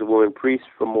mine who's a woman priest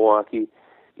from Milwaukee,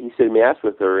 he said Mass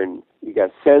with her, and he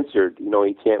got censored.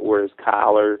 He can't wear his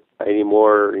collar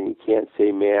anymore, and he can't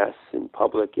say Mass in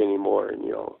public anymore, and,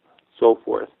 so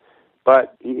forth.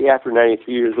 But after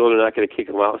 93 years old, they're not going to kick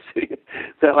him out. It's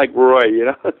not like Roy,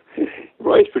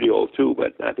 Roy's pretty old, too,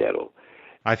 but not that old.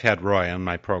 I've had Roy on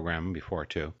my program before,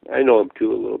 too. I know him,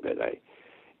 too, a little bit.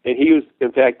 And he was,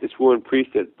 in fact, this woman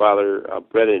priest that Father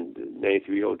Brennan, the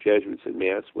 93-year-old Jesuit, said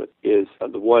Mass with, is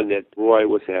the one that Roy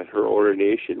was at her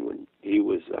ordination when he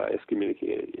was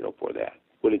excommunicated, for that.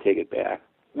 Wouldn't take it back.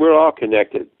 We're all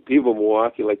connected. People in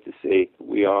Milwaukee like to say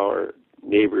we are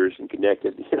neighbors and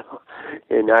connected,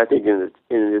 And I think in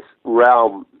this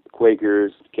realm,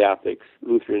 Quakers, Catholics,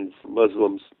 Lutherans,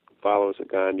 Muslims, followers of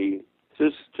Gandhi,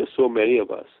 there's just so many of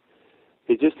us.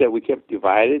 It's just that we kept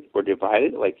divided,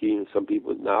 like some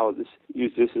people now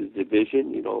use this as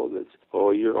division, that's,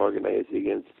 you're organized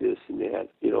against this and that,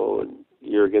 and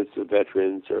you're against the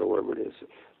veterans or whatever it is.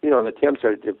 The attempts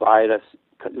are to divide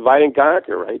and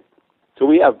conquer, right? So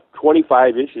we have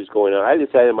 25 issues going on. I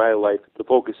decided in my life to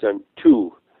focus on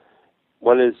 2.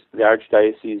 One is the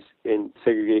Archdiocese and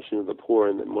segregation of the poor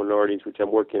and the minorities, which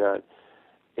I'm working on.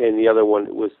 And the other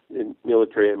one was in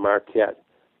military at Marquette.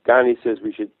 Gandhi says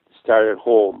we should start at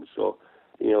home. So,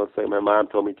 it's like my mom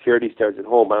told me, charity starts at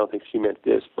home. I don't think she meant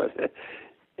this, but...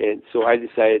 And so I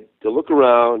decided to look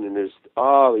around, and there's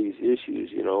all these issues,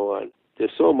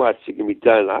 there's so much that can be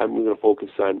done. I'm going to focus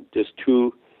on just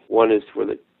 2. One is for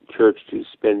the church to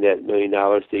spend that $1 million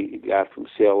they got from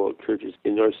sale of churches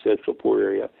in North Central poor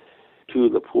area to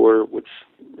the poor, which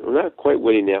we're not quite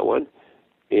winning that one.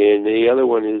 And the other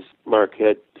one is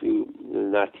Marquette to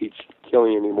not teach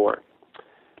killing anymore.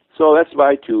 So that's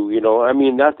my 2,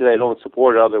 not that I don't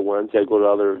support other ones. I go to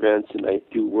other events and I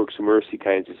do works of mercy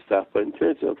kinds of stuff. But in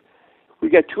terms of, we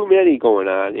got too many going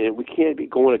on, and we can't be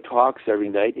going to talks every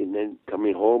night and then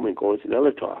coming home and going to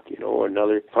another talk, or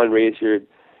another fundraiser.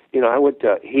 I went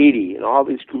to Haiti, and all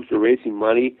these groups were raising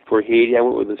money for Haiti. I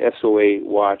went with the SOA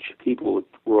Watch people, with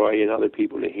Roy and other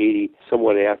people to Haiti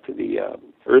somewhat after the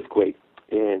earthquake.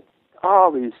 And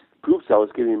all these groups I was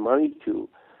giving money to,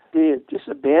 they had just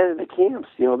abandoned the camps.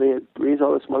 They had raised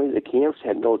all this money. The camps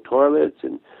had no toilets,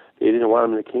 and they didn't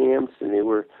want them in the camps, and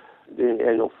they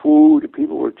had no food.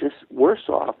 People were just worse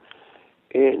off,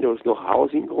 and there was no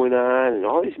housing going on, and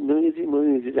all these millions and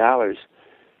millions of dollars.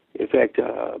 In fact,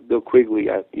 Bill Quigley,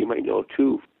 you might know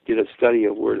too, did a study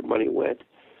of where the money went,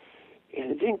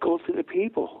 and it didn't go to the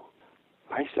people.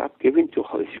 I stopped giving to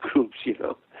all these groups,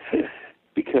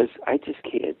 because I just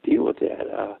can't deal with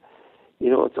that.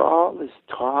 It's all this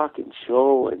talk and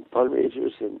show and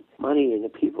fundraisers and money, and the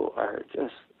people are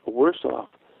just worse off.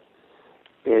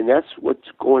 And that's what's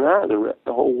going on in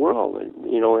the whole world. And,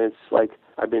 it's like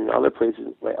I've been in other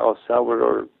places like El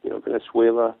Salvador,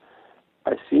 Venezuela.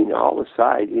 I've seen all the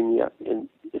side, and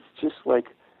it's just like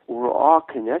we're all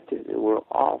connected, and we're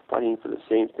all fighting for the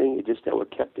same thing. It's just that we're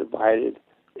kept divided.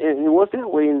 And it wasn't that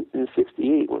way in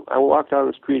 68. When I walked down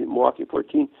the street in Milwaukee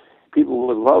 14, people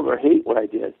would love or hate what I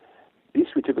did. At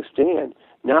least we took a stand.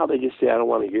 Now they just say, I don't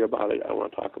want to hear about it. I don't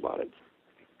want to talk about it.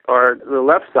 Or the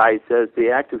left side says, the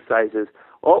active side says,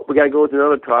 oh, we got to go to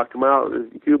another talk tomorrow.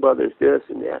 There's Cuba, there's this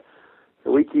and that.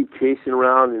 And we keep chasing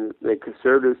around, and the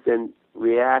conservatives then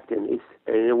react, and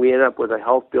then we end up with a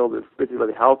health bill that's written by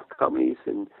the health companies,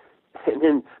 and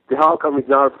then the health companies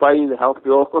now are fighting the health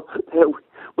bill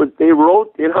what they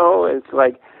wrote, It's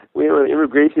like we have an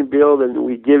immigration bill, and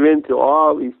we give in to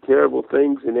all these terrible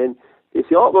things, and then they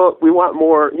say, oh, well, we want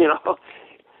more,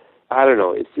 I don't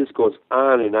know. It just goes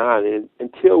on, and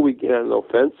until we get on the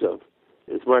offensive.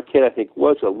 As Marquette, I think,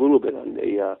 was a little bit on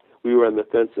we were on the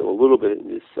offensive a little bit in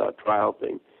this trial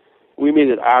thing. We made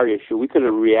it our issue. We could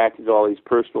have reacted to all these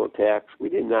personal attacks. We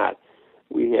did not.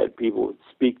 We had people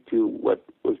speak to what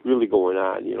was really going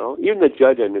on, Even the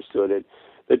judge understood it.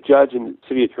 The judge and the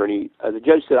city attorney, the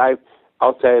judge said,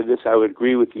 outside of this, I would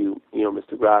agree with you,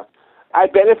 Mr. Groff. I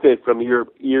benefit from your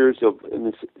years of, in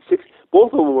the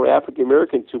both of them were African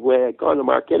Americans who had gone to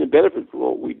Marquette and benefited from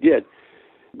what we did.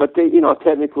 But they,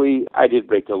 technically, I did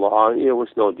break the law. There was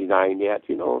no denying that,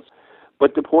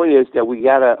 But the point is that we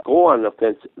got to go on the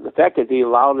fence. The fact that they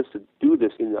allowed us to do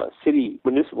this in the city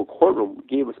municipal courtroom,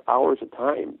 gave us hours of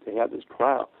time to have this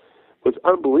trial, was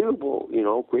unbelievable,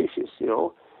 gracious,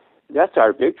 That's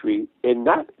our victory. And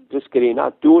not just getting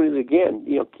out, doing it again,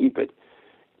 keep it.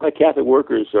 Like Catholic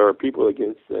workers or people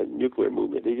against the nuclear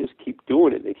movement, they just keep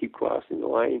doing it. They keep crossing the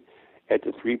line at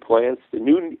the 3 plants.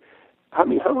 How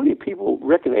many people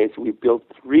recognize we built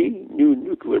 3 new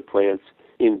nuclear plants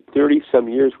in 30-some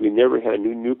years? We never had a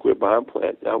new nuclear bomb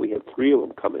plant. Now we have 3 of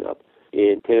them coming up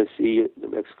in Tennessee, New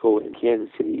Mexico, and Kansas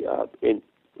City. And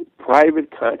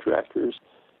private contractors,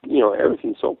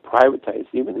 everything's so privatized,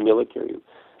 even the military.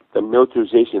 The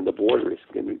militarization of the border is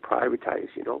going to be privatized,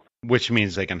 Which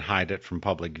means they can hide it from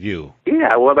public view.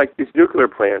 Yeah, well, like these nuclear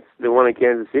plants, the one in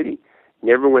Kansas City,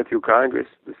 never went through Congress.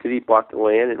 The city bought the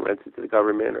land and rented it to the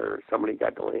government, or somebody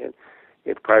got the land.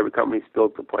 If private companies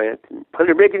built the plant, and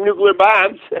they're making nuclear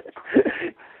bombs.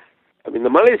 I mean, the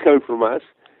money's coming from us,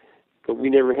 but we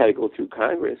never had to go through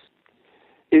Congress.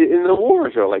 And the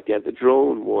wars are like that. The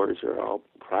drone wars are all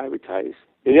privatized.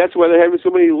 And that's why they're having so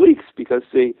many leaks, because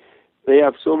they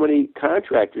have so many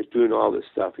contractors doing all this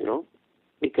stuff,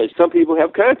 Because some people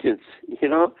have conscience,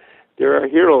 There are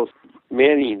heroes,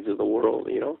 Mannings of the world,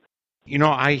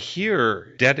 I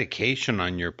hear dedication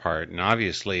on your part, and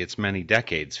obviously it's many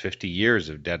decades, 50 years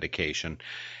of dedication.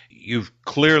 You've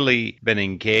clearly been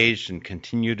engaged and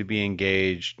continue to be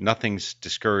engaged. Nothing's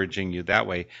discouraging you that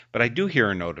way. But I do hear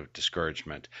a note of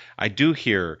discouragement. I do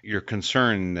hear your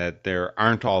concern that there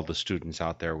aren't all the students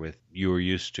out there with you were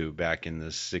used to back in the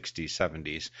 60s,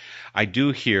 70s. I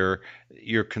do hear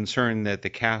your concern that the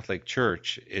Catholic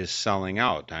Church is selling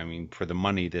out, for the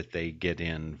money that they get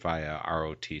in via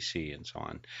ROTC and so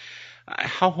on.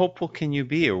 How hopeful can you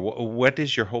be, or what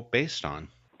is your hope based on?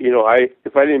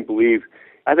 If I didn't believe,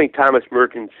 I think Thomas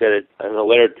Merton said it in a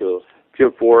letter to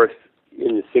Jim Forrest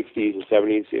in the 60s and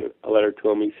 70s, a letter to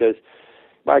him. He says,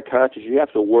 by conscience, you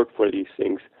have to work for these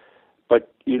things,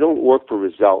 but you don't work for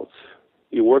results.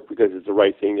 You work because it's the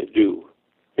right thing to do.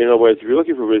 In other words, if you're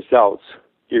looking for results,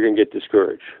 you're going to get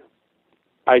discouraged.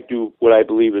 I do what I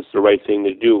believe is the right thing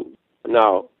to do.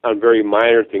 Now, on very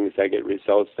minor things, I get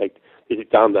results, like they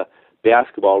took down the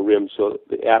basketball rim, so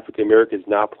the African Americans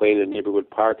now playing in a neighborhood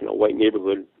park in a white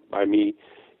neighborhood by me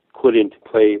couldn't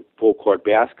play full court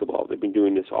basketball. They've been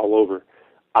doing this all over.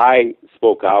 I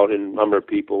spoke out, and a number of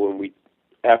people, and we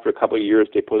after a couple of years,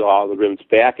 they put all the rims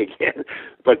back again.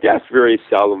 But that's very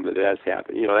seldom that that's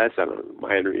happened. That's not a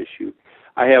minor issue.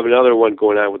 I have another one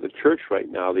going on with the church right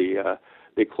now.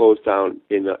 They closed down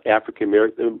in the African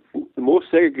American. The most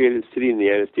segregated city in the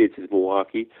United States is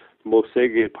Milwaukee. The most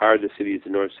segregated part of the city is the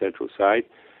north central side.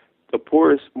 The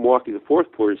poorest, Milwaukee, the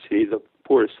fourth poorest city, the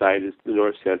poorest side is the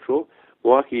north central.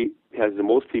 Milwaukee has the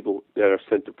most people that are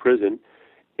sent to prison,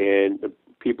 and the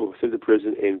people sent to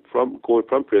prison and going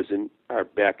from prison are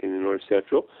back in the north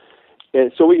central.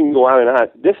 And so we can go on and on.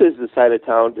 This is the side of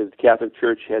town that the Catholic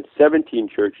Church had 17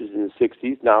 churches in the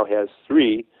 60s, now has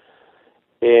 3.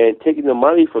 And taking the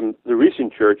money from the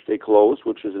recent church they closed,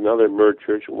 which is another merged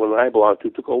church, one I belonged to,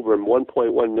 took over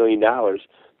 $1.1 million,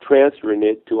 transferring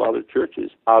it to other churches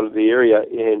out of the area.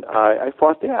 And I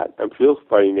fought that. I'm still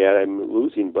fighting that. I'm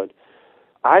losing. But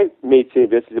I made St.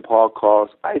 Vincent de Paul calls.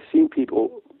 I've seen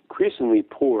people increasingly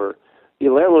poor. The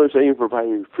landlords aren't even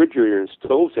providing refrigerator and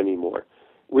stoves anymore.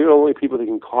 We're the only people that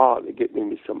can call to get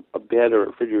maybe a bed or a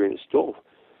refrigerator and a stove.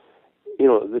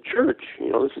 The church,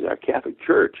 this is our Catholic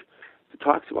Church. It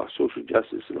talks about social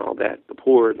justice and all that, the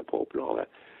poor, the Pope, and all that.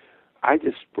 I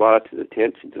just brought it to the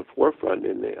attention, to the forefront,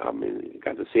 and it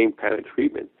got the same kind of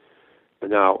treatment. But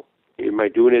now, am I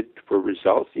doing it for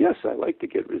results? Yes, I like to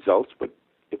get results, but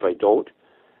if I don't,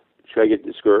 should I get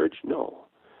discouraged? No.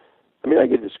 I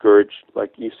get discouraged.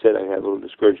 Like you said, I have a little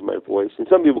discouraged in my voice, and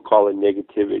some people call it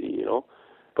negativity,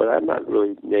 but I'm not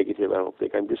really negative, I don't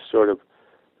think. I'm just sort of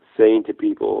saying to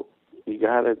people, you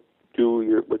got to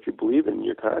do what you believe in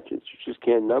your conscience. You just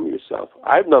can't numb yourself.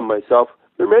 I've numbed myself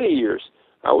for many years.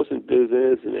 I was in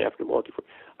business and after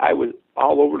I was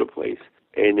all over the place.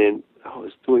 And then I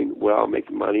was doing well,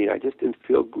 making money, and I just didn't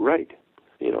feel great.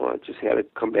 I just had to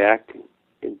come back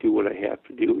and do what I have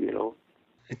to do,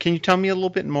 Can you tell me a little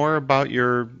bit more about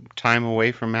your time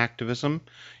away from activism?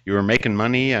 You were making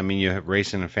money. You have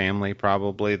raising a family,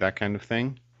 probably, that kind of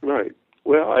thing? Right.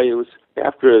 Well, it was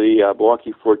after the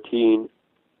Milwaukee 14.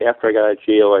 After I got out of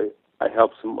jail, I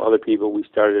helped some other people. We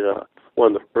started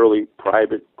one of the early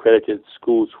private accredited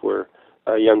schools where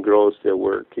young girls that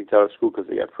were kicked out of school because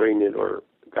they got pregnant, or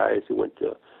guys who went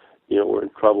to, were in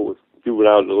trouble with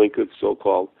juvenile delinquents,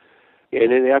 so-called.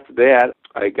 And then after that,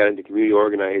 I got into community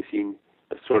organizing,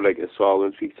 sort of like a Saul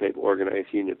Lindsay type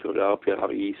organizing in Philadelphia,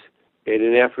 out east. And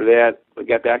then after that, I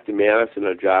got back to Madison.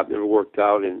 Our job never worked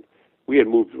out, and we had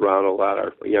moved around a lot,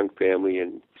 our young family,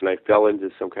 and I fell into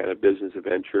some kind of business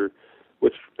adventure,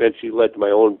 which eventually led to my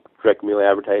own direct mail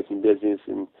advertising business.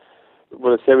 And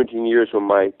for the 17 years when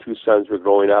my 2 sons were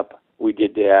growing up, we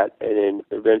did that, and then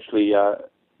eventually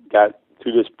got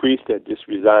to this priest that just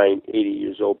resigned, 80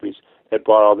 years old priest, had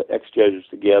brought all the ex-Jesuits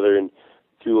together, and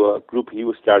through a group, he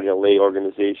was starting a lay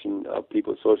organization of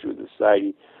people associated with the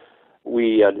society.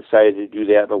 We decided to do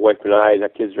that. My wife and I, our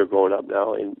kids are growing up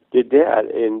now, and did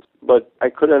that. But I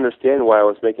couldn't understand why I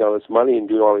was making all this money and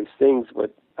doing all these things,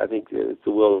 but I think it's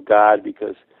the will of God,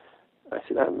 because I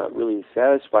said, I'm not really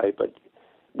satisfied. But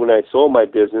when I sold my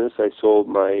business, I sold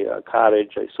my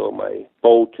cottage, I sold my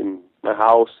boat and my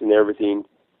house and everything.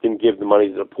 Didn't give the money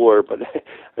to the poor, but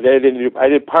I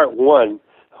did part one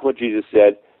of what Jesus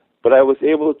said. But I was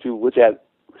able to, with that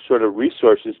sort of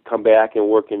resources, come back and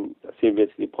work in St.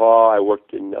 Vincent de Paul. I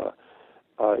worked in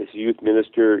as a youth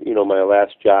minister, my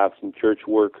last jobs in church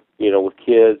work, with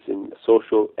kids and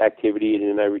social activity, and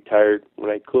then I retired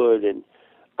when I could, and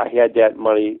I had that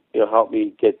money, help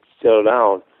me get settled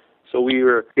down. So we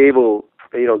were able,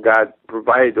 God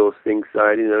provided those things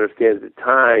I didn't understand at the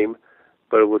time,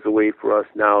 but it was a way for us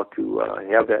now to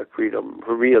have that freedom,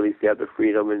 for me at least to have the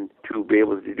freedom and to be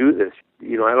able to do this.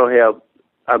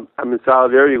 I'm in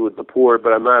solidarity with the poor,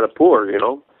 but I'm not a poor,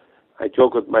 I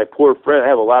joke with my poor friend. I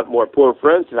have a lot more poor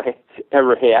friends than I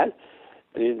ever had.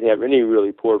 I didn't have any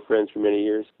really poor friends for many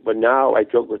years. But now I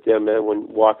joke with them, and when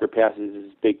Walker passes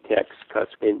his big tax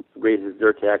cuts and raises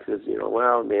their taxes,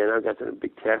 well, man, I've got a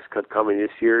big tax cut coming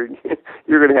this year.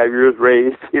 You're going to have yours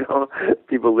raised,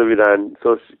 people living on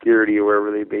Social Security or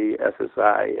wherever they be,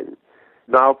 SSI. And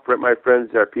now my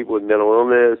friends are people with mental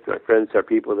illness. My friends are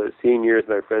people that are seniors.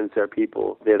 My friends are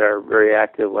people that are very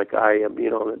active like I am,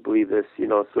 that believe this,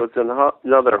 So it's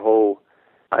another whole.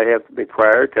 I have to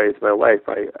prioritize my life.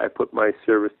 I put my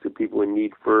service to people in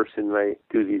need first, and I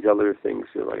do these other things.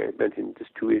 Like I mentioned,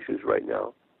 just 2 issues right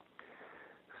now.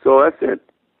 So that's it.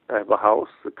 I have a house,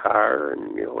 a car,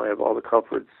 and, I have all the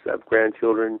comforts. I have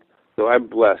grandchildren. So I'm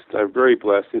blessed. I'm very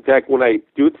blessed. In fact, when I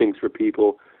do things for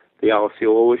people, they all say, I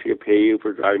wish I could pay you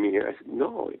for driving me here. I said,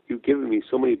 no, you've given me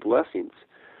so many blessings.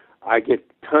 I get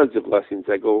tons of blessings.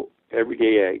 Every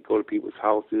day I go to people's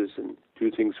houses and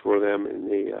do things for them,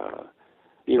 and they,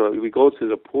 we go to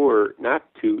the poor not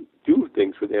to do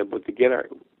things for them, but to get our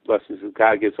blessings.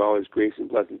 God gives all His grace and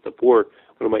blessings to poor.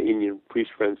 One of my Indian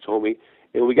priest friends told me,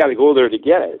 and we got to go there to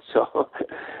get it. So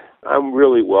I'm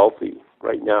really wealthy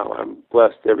right now. I'm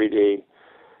blessed every day.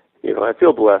 I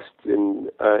feel blessed,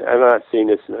 and I'm not saying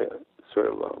this in a sort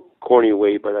of a corny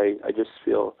way, but I just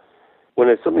feel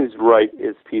when something's right,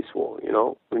 it's peaceful.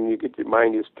 When you get your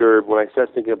mind disturbed, when I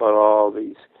start thinking about all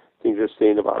these things they're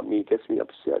saying about me, it gets me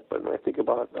upset. But when I think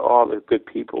about all the good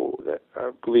people that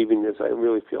are believing this, I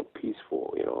really feel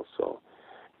peaceful. So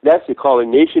that's they call it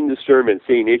nation discernment.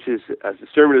 Saying nation is as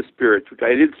discernment of spirits, which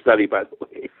I did study, by the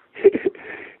way.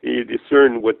 You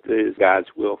discern what is God's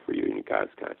will for you and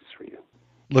God's conscience for you.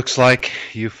 Looks like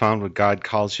you found what God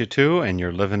calls you to, and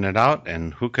you're living it out,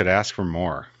 and who could ask for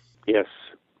more? Yes,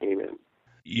 amen.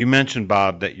 You mentioned,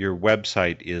 Bob, that your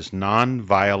website is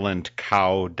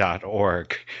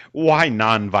nonviolentcow.org. Why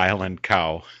Nonviolent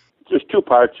Cow? There's two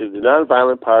parts. The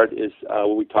nonviolent part is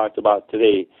what we talked about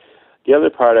today. The other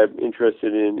part I'm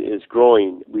interested in is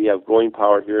growing. We have growing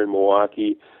power here in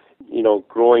Milwaukee,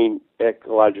 growing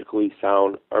ecologically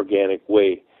sound, organic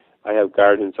way. I have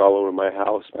gardens all over my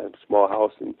house, my small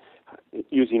house, and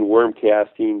using worm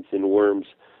castings and worms,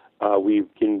 we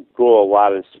can grow a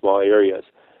lot in small areas.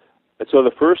 And so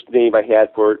the first name I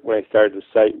had for it when I started the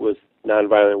site was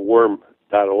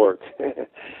nonviolentworm.org.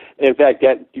 In fact,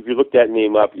 if you look that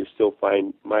name up, you'll still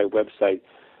find my website.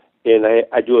 And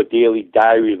I do a daily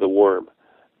diary of the worm,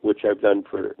 which I've done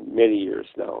for many years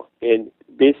now. And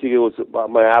basically it was about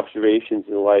my observations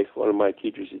in life. One of my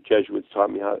teachers at Jesuits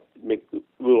taught me how to make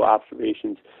little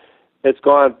observations. It's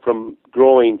gone from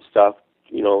growing stuff,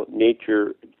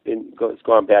 nature, and it's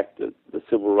gone back to the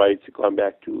civil rights, it's gone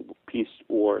back to peace,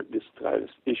 war, this kind of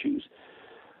issues.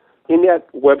 In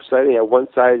that website, I have one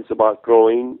side is about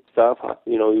growing stuff,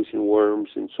 using worms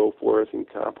and so forth, and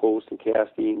compost and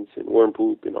castings and worm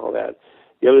poop and all that.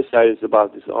 The other side is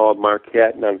about this all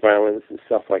Marquette, nonviolence and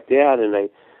stuff like that, and I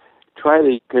try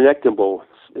to connect them both.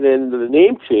 And then the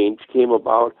name change came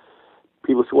about.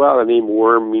 People say, well, the name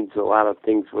worm means a lot of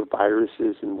things with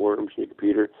viruses and worms in your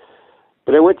computer.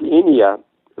 But I went to India,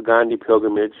 a Gandhi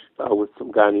pilgrimage with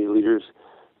some Gandhi leaders,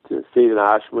 to stay in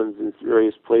ashrams and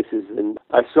various places, and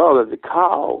I saw that the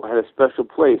cow had a special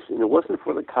place, and it wasn't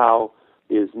for the cow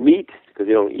is meat, because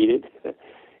they don't eat it.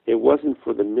 It wasn't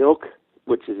for the milk,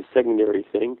 which is a secondary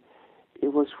thing.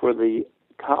 It was for the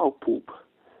cow poop.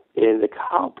 And the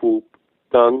cow poop,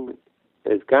 dung,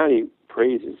 as Gandhi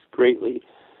praises greatly,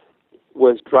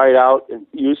 was dried out and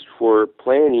used for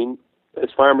planting, as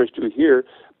farmers do here,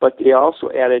 but they also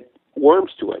added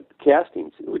worms to it,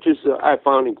 castings, which is I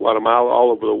found in Guatemala,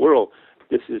 all over the world.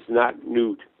 This is not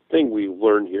new thing we've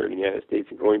learned here in the United States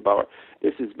in growing power.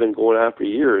 This has been going on for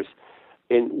years.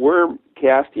 And worm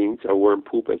castings, or worm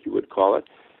poop as you would call it,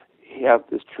 have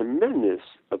this tremendous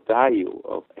value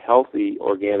of healthy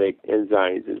organic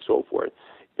enzymes and so forth.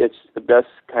 It's the best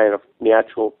kind of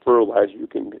natural fertilizer you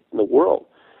can get in the world.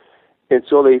 And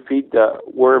so they feed the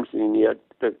worms in the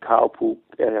cow poop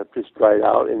that have just dried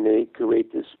out, and they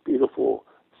create this beautiful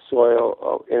soil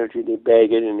of energy. They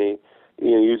bag it and they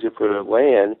use it for the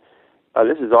land.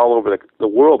 This is all over the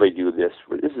world. They do this.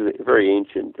 This is a very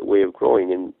ancient way of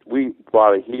growing, and we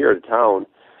brought it here to town.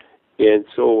 And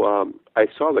so I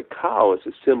saw the cow as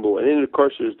a symbol, and then of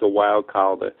course there's the wild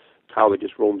cow, the cow that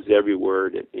just roams everywhere.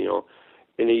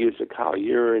 And they use the cow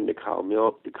urine, the cow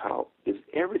milk. The cow is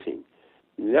everything,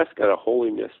 and that's got a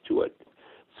holiness to it.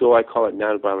 So I call it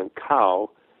nonviolent cow,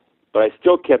 but I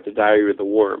still kept the diary of the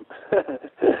worm.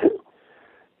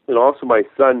 And also my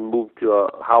son moved to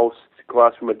a house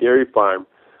across from a dairy farm.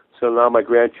 So now my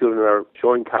grandchildren are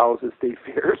showing cows at state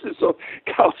fairs. And so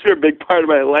cows are a big part of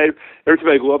my life. Every time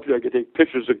I go up there, I can take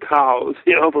pictures of cows,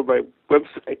 for my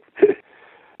website.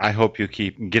 I hope you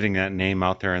keep getting that name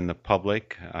out there in the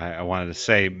public. I wanted to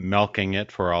say milking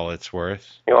it for all it's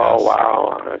worth. Oh, yes.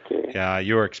 Wow. Okay. Yeah,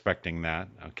 you were expecting that.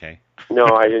 Okay. No,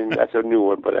 I didn't. That's a new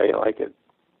one, but I like it.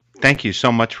 Thank you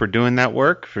so much for doing that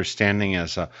work, for standing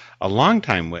as a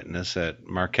longtime witness at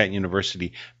Marquette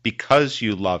University because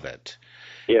you love it.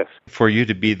 Yes. For you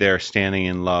to be there standing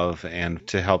in love and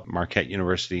to help Marquette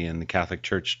University and the Catholic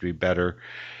Church to be better,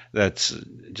 that's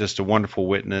just a wonderful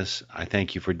witness. I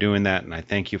thank you for doing that, and I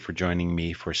thank you for joining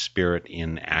me for Spirit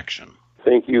in Action.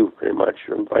 Thank you very much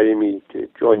for inviting me to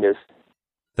join this.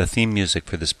 The theme music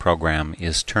for this program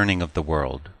is Turning of the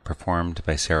World, performed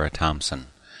by Sarah Thompson.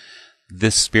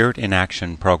 This Spirit in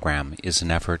Action program is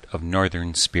an effort of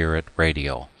Northern Spirit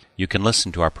Radio. You can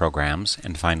listen to our programs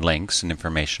and find links and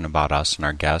information about us and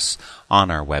our guests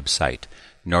on our website,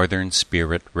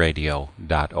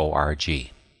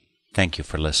 northernspiritradio.org. Thank you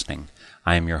for listening.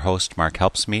 I am your host, Mark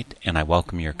Helpsmeet, and I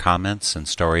welcome your comments and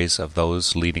stories of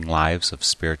those leading lives of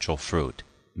spiritual fruit.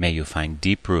 May you find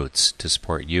deep roots to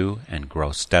support you and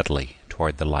grow steadily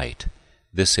toward the light.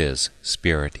 This is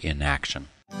Spirit in Action.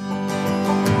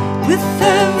 With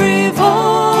every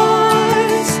voice